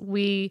gives,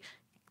 we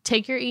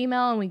take your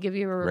email and we give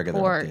you a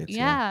report. Updates,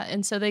 yeah.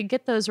 And so they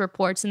get those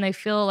reports and they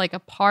feel like a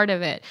part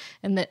of it,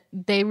 and that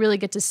they really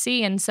get to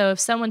see. And so if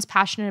someone's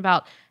passionate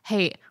about,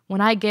 hey, when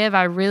I give,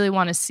 I really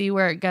want to see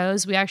where it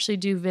goes, we actually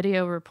do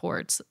video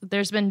reports.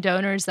 There's been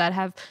donors that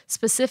have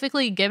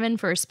specifically given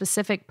for a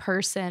specific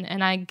person,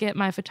 and I get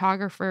my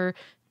photographer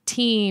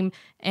team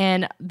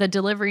and the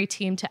delivery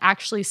team to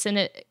actually send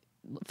it.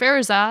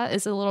 Farazah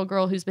is a little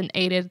girl who's been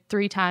aided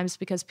 3 times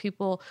because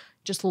people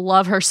just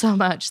love her so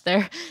much.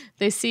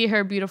 They see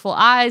her beautiful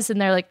eyes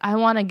and they're like, I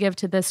want to give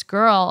to this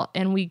girl.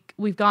 And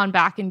we've gone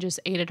back and just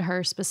aided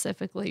her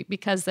specifically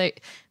because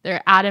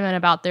they're adamant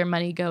about their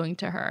money going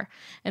to her.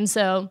 And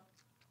so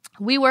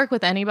we work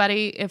with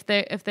anybody if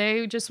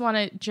they just want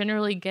to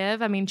generally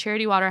give.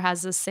 Charity Water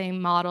has the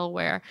same model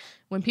where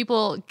when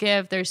people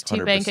give, there's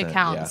 2 bank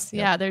accounts.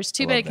 Yeah, there's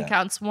 2 bank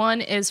accounts.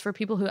 One is for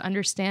people who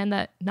understand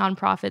that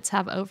nonprofits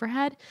have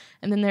overhead.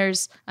 And then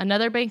there's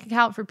another bank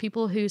account for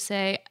people who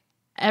say,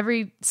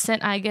 every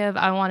cent I give,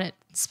 I want it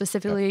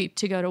specifically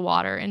to go to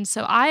water. And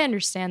so I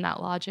understand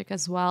that logic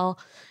as well,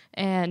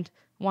 and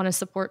want to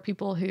support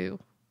people who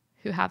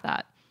have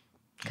that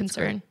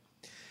concern.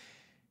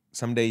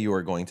 Someday you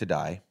are going to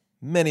die.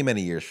 Many,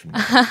 many years from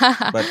now.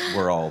 But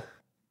we're all,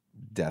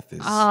 death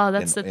is. Oh,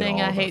 that's the thing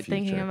I hate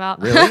thinking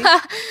about. Really?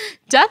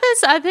 Death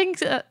is, I think,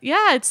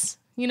 it's,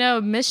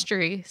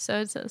 mystery. So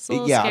it's a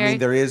little scary.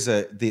 There is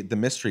the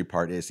mystery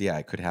part is,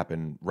 it could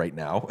happen right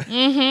now. Or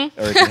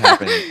it could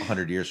happen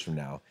 100 years from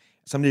now.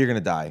 Someday you're going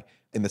to die.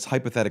 In this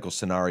hypothetical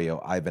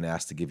scenario, I've been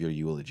asked to give your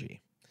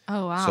eulogy.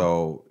 Oh, wow.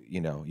 So,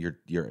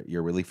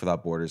 your Relief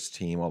Without Borders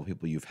team, all the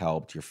people you've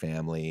helped, your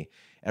family,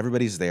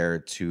 everybody's there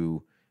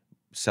to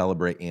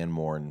celebrate and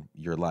mourn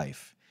your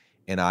life.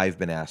 And I've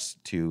been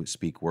asked to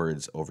speak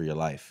words over your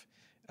life.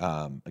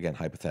 Again,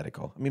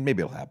 hypothetical.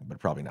 Maybe it'll happen, but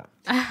probably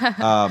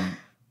not.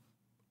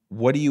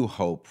 What do you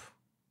hope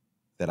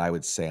that I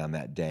would say on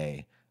that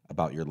day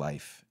about your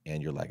life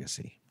and your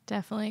legacy?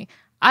 Definitely.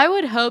 I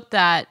would hope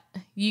that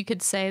you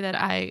could say that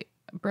I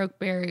broke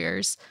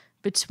barriers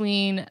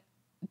between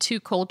 2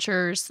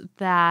 cultures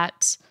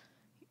that,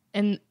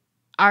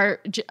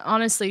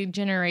 honestly,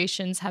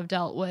 generations have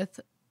dealt with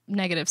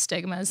negative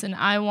stigmas, and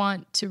I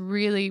want to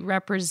really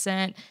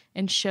represent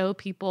and show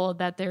people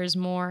that there's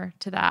more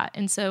to that.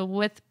 And so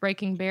with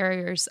breaking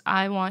barriers,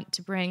 I want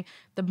to bring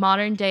the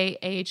modern day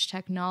age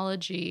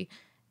technology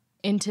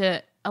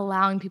into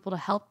allowing people to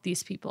help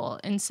these people.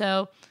 And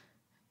so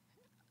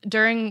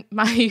during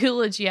my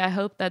eulogy, I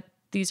hope that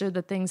these are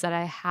the things that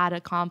I had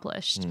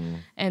accomplished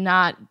and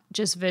not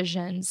just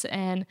visions.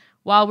 And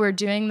while we're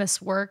doing this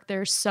work,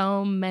 there's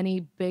so many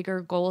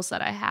bigger goals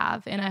that I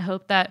have, and I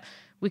hope that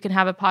we can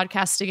have a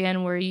podcast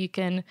again where you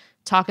can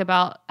talk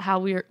about how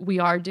we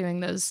are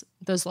doing those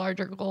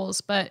larger goals.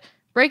 But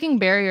breaking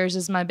barriers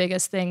is my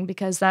biggest thing,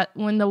 because that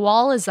when the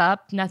wall is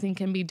up, nothing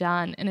can be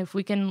done. And if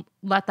we can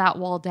let that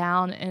wall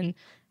down and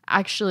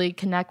actually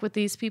connect with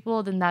these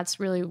people, then that's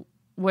really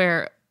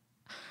where,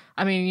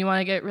 you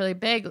want to get really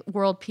big,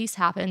 world peace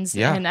happens.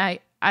 Yeah. And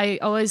I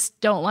always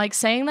don't like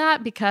saying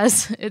that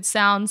because it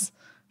sounds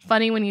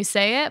funny when you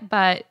say it,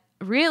 but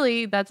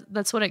really,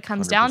 that's what it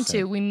comes 100%. Down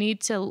to. We need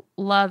to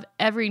love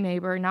every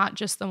neighbor, not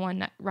just the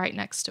one right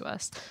next to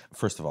us.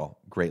 First of all,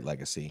 great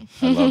legacy.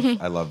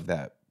 I love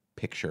that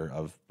picture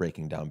of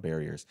breaking down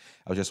barriers.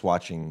 I was just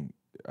rewatching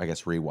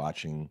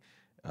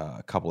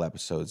a couple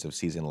episodes of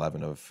season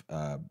 11 of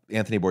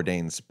Anthony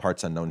Bourdain's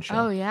Parts Unknown show.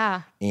 Oh,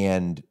 yeah.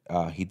 And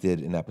he did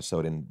an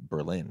episode in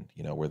Berlin,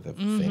 where the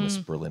famous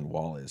Berlin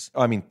Wall is.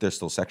 There's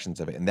still sections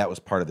of it. And that was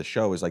part of the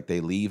show, is like they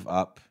leave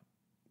up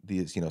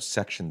these,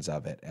 sections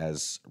of it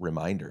as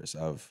reminders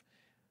of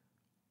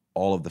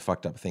all of the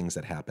fucked up things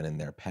that happened in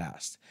their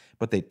past.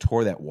 But they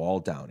tore that wall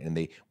down, and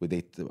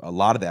a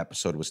lot of the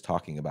episode was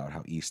talking about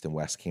how East and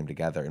West came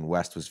together, and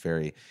West was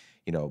very,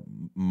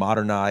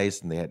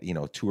 modernized, and they had,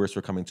 tourists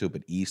were coming to it,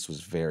 but East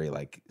was very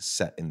like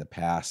set in the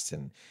past,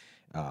 and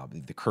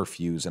the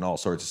curfews and all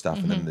sorts of stuff.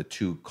 And then the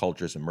two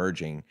cultures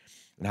emerging,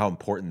 and how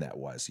important that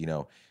was.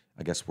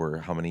 I guess we're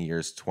how many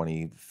years,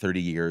 20,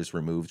 30 years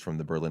removed from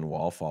the Berlin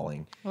Wall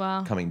falling,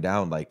 coming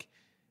down. Like,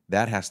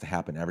 that has to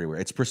happen everywhere.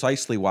 It's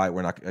precisely why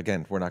we're not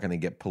going to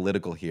get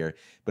political here,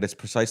 but it's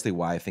precisely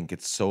why I think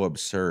it's so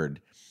absurd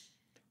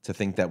to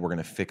think that we're going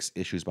to fix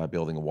issues by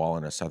building a wall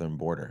on our southern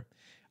border.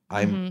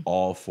 I'm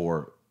all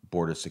for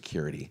border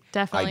security.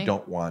 Definitely. I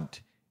don't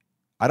want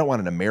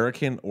an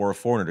American or a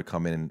foreigner to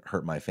come in and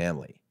hurt my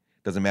family.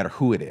 Doesn't matter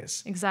who it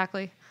is.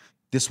 Exactly.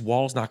 This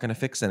wall's not going to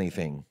fix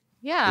anything.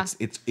 Yeah.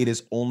 It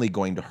is only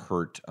going to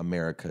hurt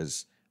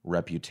America's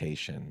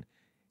reputation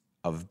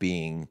of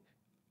being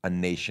a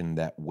nation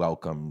that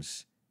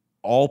welcomes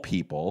all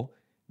people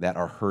that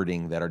are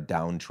hurting, that are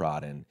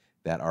downtrodden,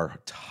 that are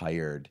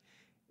tired,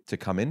 to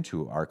come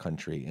into our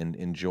country and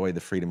enjoy the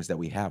freedoms that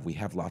we have. We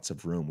have lots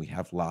of room. We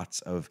have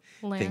lots of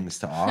things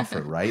to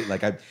offer, right?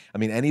 Like, I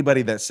mean,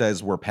 anybody that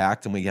says we're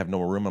packed and we have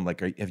no room, I'm like,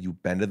 have you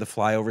been to the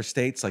flyover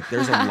states? Like,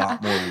 there's a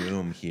lot more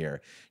room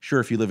here. Sure,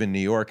 if you live in New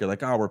York, you're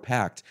like, oh, we're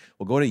packed.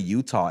 Well, go to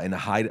Utah and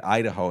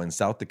Idaho and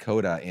South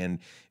Dakota and,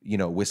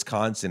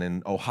 Wisconsin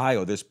and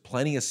Ohio. There's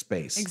plenty of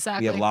space.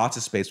 Exactly. We have lots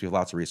of space. We have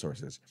lots of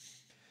resources.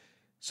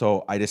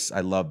 So I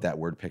love that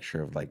word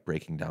picture of like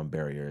breaking down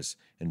barriers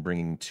and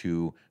bringing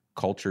two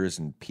cultures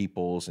and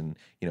peoples and,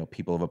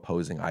 people of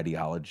opposing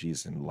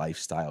ideologies and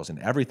lifestyles and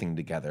everything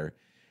together,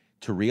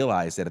 to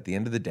realize that at the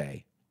end of the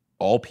day,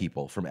 all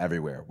people from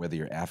everywhere, whether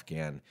you're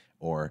Afghan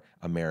or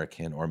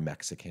American or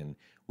Mexican,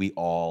 we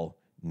all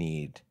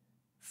need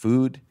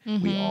food.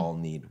 We all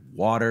need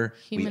water.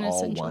 Human we all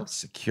essentials. Want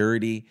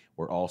security.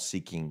 We're all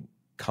seeking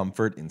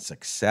comfort and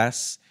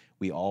success.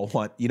 We all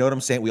want, you know what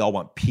I'm saying? We all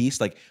want peace.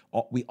 Like,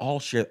 we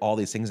all share all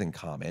these things in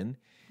common,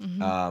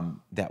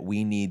 that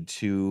we need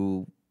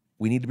to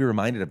be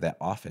reminded of that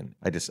often.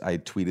 I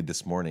tweeted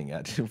this morning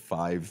at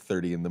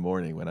 5:30 in the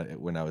morning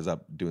when I was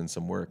up doing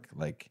some work.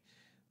 Like,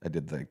 I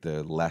did like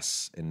the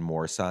less and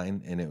more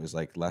sign, and it was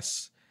like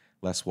less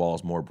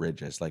walls, more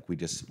bridges. Like, we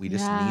just need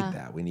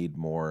that. We need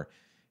more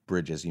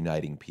bridges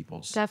uniting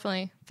peoples.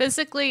 Definitely.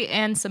 Physically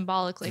and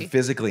symbolically.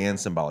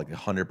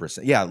 100%.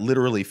 Yeah,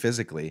 literally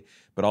physically,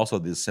 but also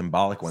the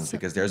symbolic ones,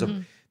 because there's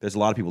a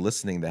lot of people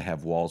listening that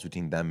have walls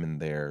between them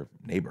and their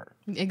neighbor.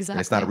 Exactly.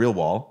 And it's not a real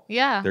wall.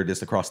 Yeah. They're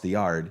just across the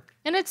yard.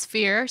 And it's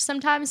fear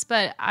sometimes,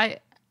 but I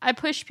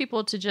push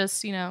people to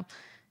just,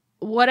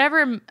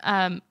 whatever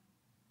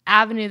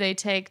avenue they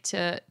take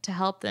to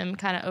help them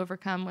kind of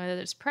overcome, whether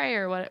it's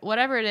prayer or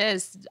whatever it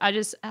is. I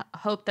just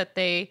hope that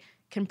they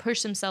can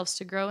push themselves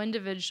to grow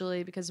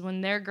individually, because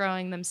when they're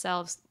growing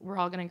themselves, we're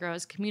all going to grow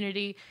as a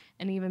community,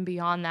 and even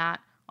beyond that,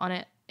 on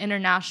an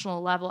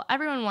international level.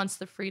 Everyone wants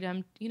the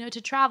freedom,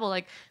 to travel.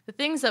 Like, the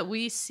things that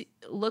we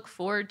look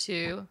forward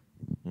to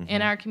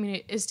in our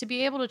community is to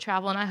be able to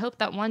travel. And I hope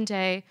that one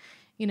day,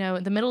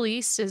 the Middle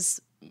East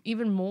is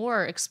even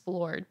more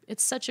explored.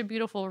 It's such a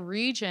beautiful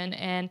region,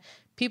 and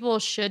people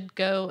should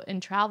go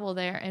and travel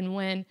there. And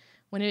when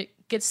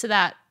it gets to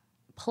that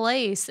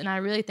place, and I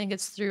really think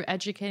it's through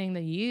educating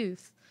the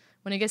youth,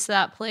 when it gets to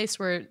that place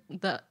where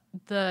the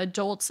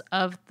adults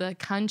of the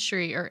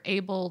country are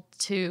able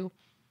to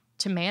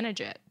manage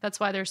it. That's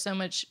why there's so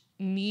much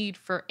need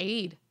for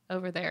aid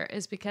over there,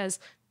 is because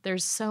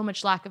there's so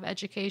much lack of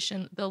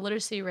education. The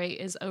literacy rate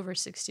is over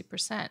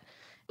 60%.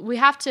 We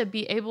have to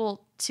be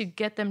able to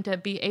get them to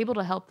be able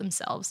to help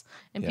themselves.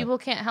 And people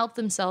can't help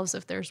themselves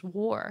if there's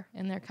war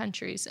in their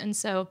countries. And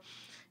so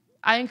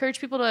I encourage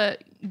people to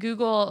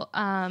Google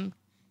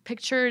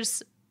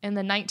pictures in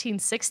the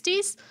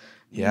 1960s.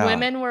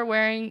 Women were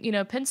wearing,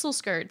 pencil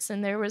skirts,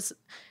 and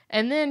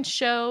then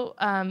show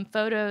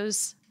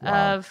photos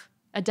of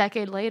a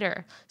decade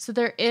later. So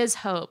there is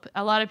hope.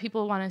 A lot of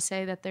people want to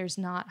say that there's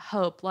not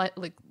hope.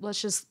 Like let's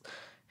just,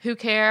 who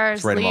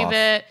cares? Leave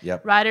it,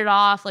 write it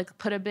off, like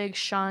put a big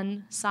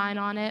shun sign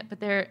on it.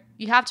 But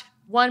you have to,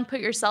 one, put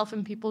yourself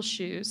in people's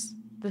shoes.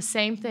 The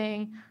same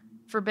thing,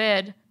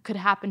 forbid, could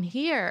happen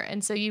here.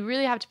 And so you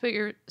really have to put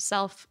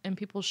yourself in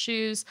people's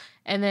shoes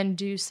and then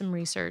do some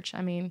research.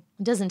 I mean,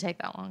 it doesn't take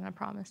that long, I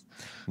promise.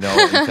 No,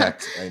 in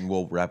fact, and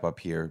we'll wrap up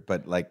here,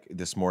 but like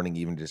this morning,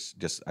 even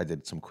just I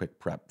did some quick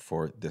prep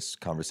for this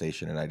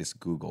conversation, and I just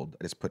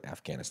put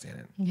Afghanistan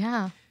in.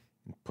 Yeah.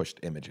 And pushed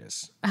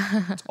images.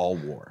 It's all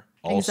war,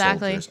 all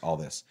exactly. soldiers, all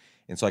this.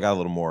 And so I got a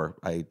little more.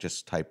 I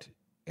just typed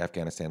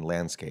Afghanistan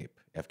landscape,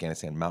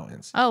 Afghanistan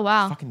mountains. Oh,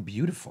 wow. It's fucking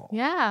beautiful.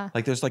 Yeah.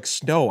 Like, there's like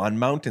snow on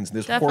mountains, and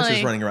there's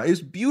horses running around. It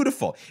was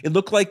beautiful. It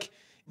looked like,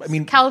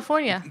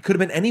 California. It could have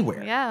been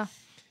anywhere. Yeah.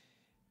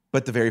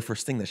 But the very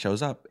first thing that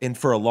shows up, and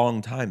for a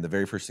long time, the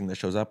very first thing that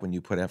shows up when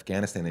you put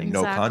Afghanistan in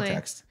no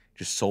context,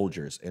 just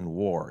soldiers and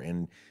war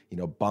and,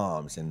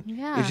 bombs. And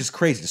Yeah. it's just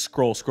crazy to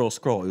scroll.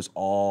 It was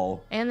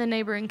all. And the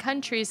neighboring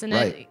countries. And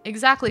Right.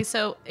 Exactly.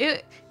 So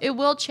it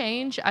will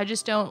change. I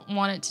just don't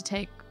want it to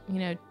take,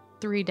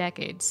 3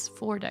 decades,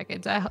 4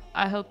 decades.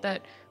 I hope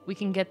that we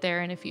can get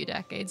there in a few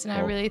decades. And I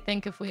really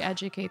think if we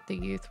educate the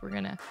youth, we're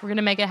gonna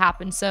make it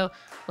happen. So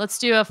let's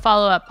do a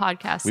follow-up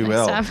podcast We next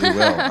will. time. We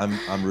will.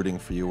 I'm rooting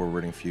for you. We're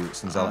rooting for you.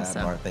 Senzela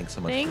Awesome. Atmar, thanks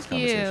so much for this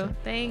conversation.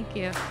 Thank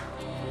you.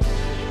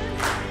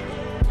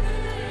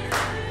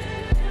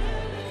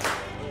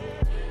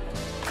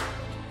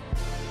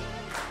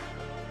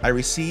 I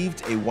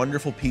received a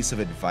wonderful piece of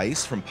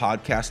advice from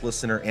podcast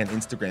listener and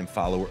Instagram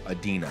follower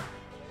Adina.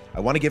 I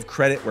want to give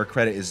credit where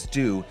credit is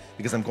due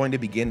because I'm going to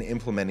begin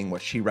implementing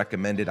what she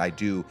recommended I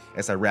do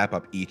as I wrap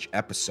up each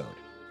episode.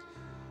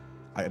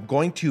 I am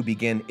going to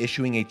begin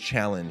issuing a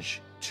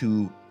challenge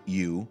to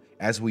you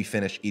as we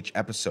finish each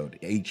episode,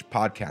 each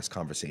podcast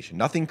conversation.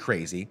 Nothing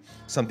crazy,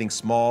 something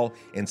small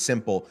and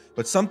simple,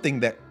 but something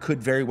that could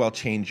very well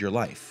change your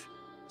life.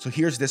 So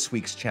here's this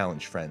week's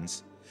challenge,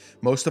 friends.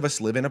 Most of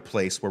us live in a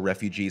place where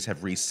refugees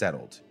have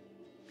resettled.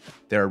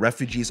 There are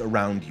refugees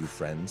around you,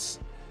 friends.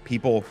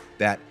 People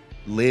that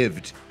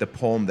lived the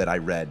poem that I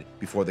read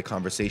before the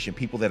conversation,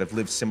 people that have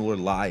lived similar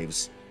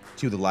lives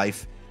to the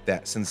life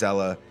that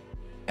Senzela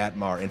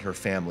Atmar and her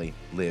family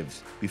lived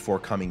before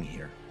coming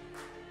here.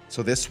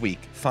 So this week,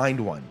 find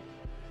one.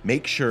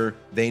 Make sure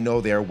they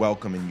know they are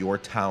welcome in your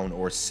town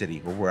or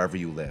city or wherever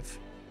you live.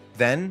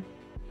 Then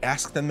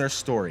ask them their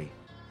story.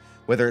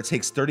 Whether it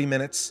takes 30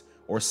 minutes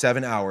or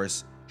 7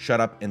 hours, shut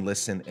up and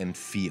listen and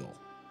feel.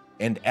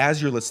 And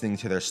as you're listening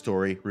to their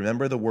story,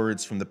 remember the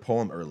words from the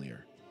poem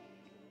earlier.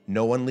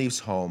 No one leaves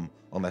home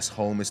unless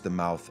home is the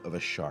mouth of a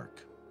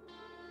shark.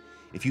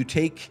 If you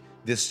take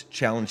this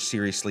challenge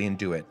seriously and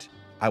do it,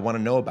 I want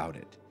to know about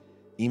it.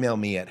 Email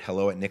me at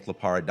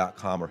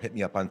hello@nicklapara.com or hit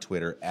me up on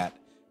Twitter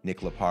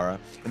 @nicklapara.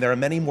 And there are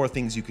many more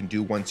things you can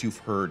do once you've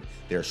heard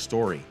their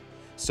story.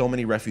 So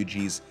many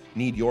refugees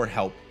need your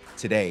help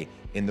today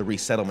in the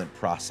resettlement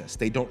process.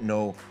 They don't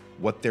know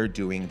what they're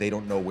doing. They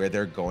don't know where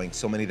they're going.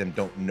 So many of them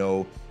don't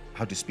know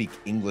how to speak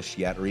English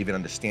yet or even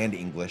understand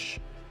English.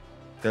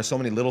 There are so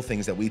many little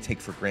things that we take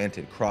for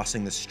granted.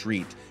 Crossing the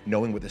street,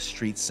 knowing what the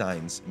street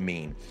signs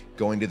mean,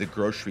 going to the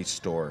grocery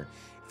store,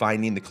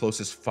 finding the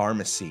closest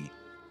pharmacy.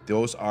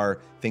 Those are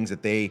things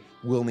that they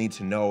will need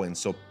to know. And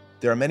so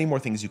there are many more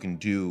things you can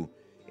do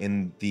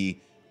in the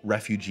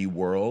refugee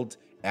world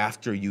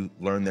after you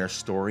learn their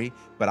story.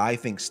 But I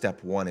think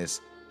step one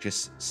is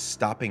just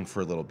stopping for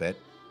a little bit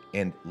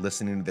and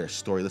listening to their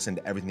story, listen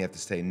to everything they have to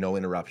say, no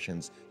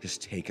interruptions,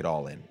 just take it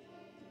all in.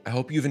 I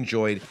hope you've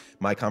enjoyed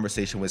my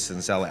conversation with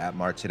Senzela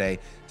Atmar today.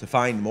 To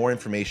find more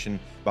information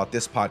about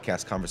this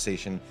podcast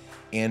conversation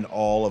and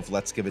all of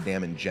Let's Give a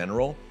Damn in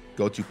general,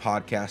 go to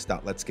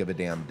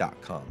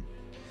podcast.letsgiveadamn.com.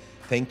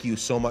 Thank you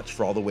so much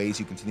for all the ways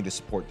you continue to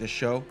support this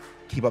show.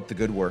 Keep up the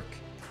good work.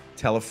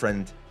 Tell a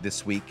friend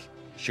this week.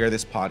 Share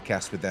this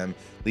podcast with them.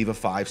 Leave a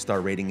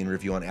 5-star rating and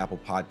review on Apple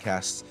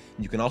Podcasts.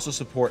 You can also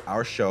support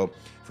our show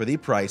for the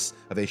price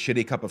of a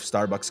shitty cup of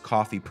Starbucks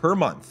coffee per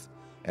month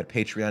at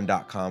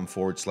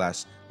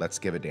patreon.com/Let's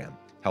Give a Damn.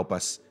 Help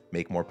us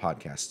make more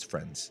podcasts,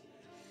 friends.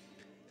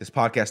 This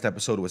podcast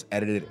episode was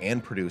edited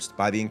and produced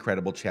by the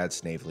incredible Chad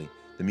Snavely.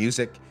 The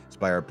music is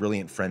by our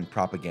brilliant friend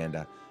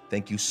Propaganda.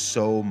 Thank you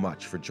so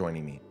much for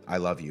joining me. I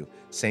love you.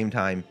 Same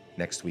time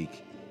next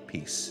week.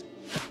 Peace.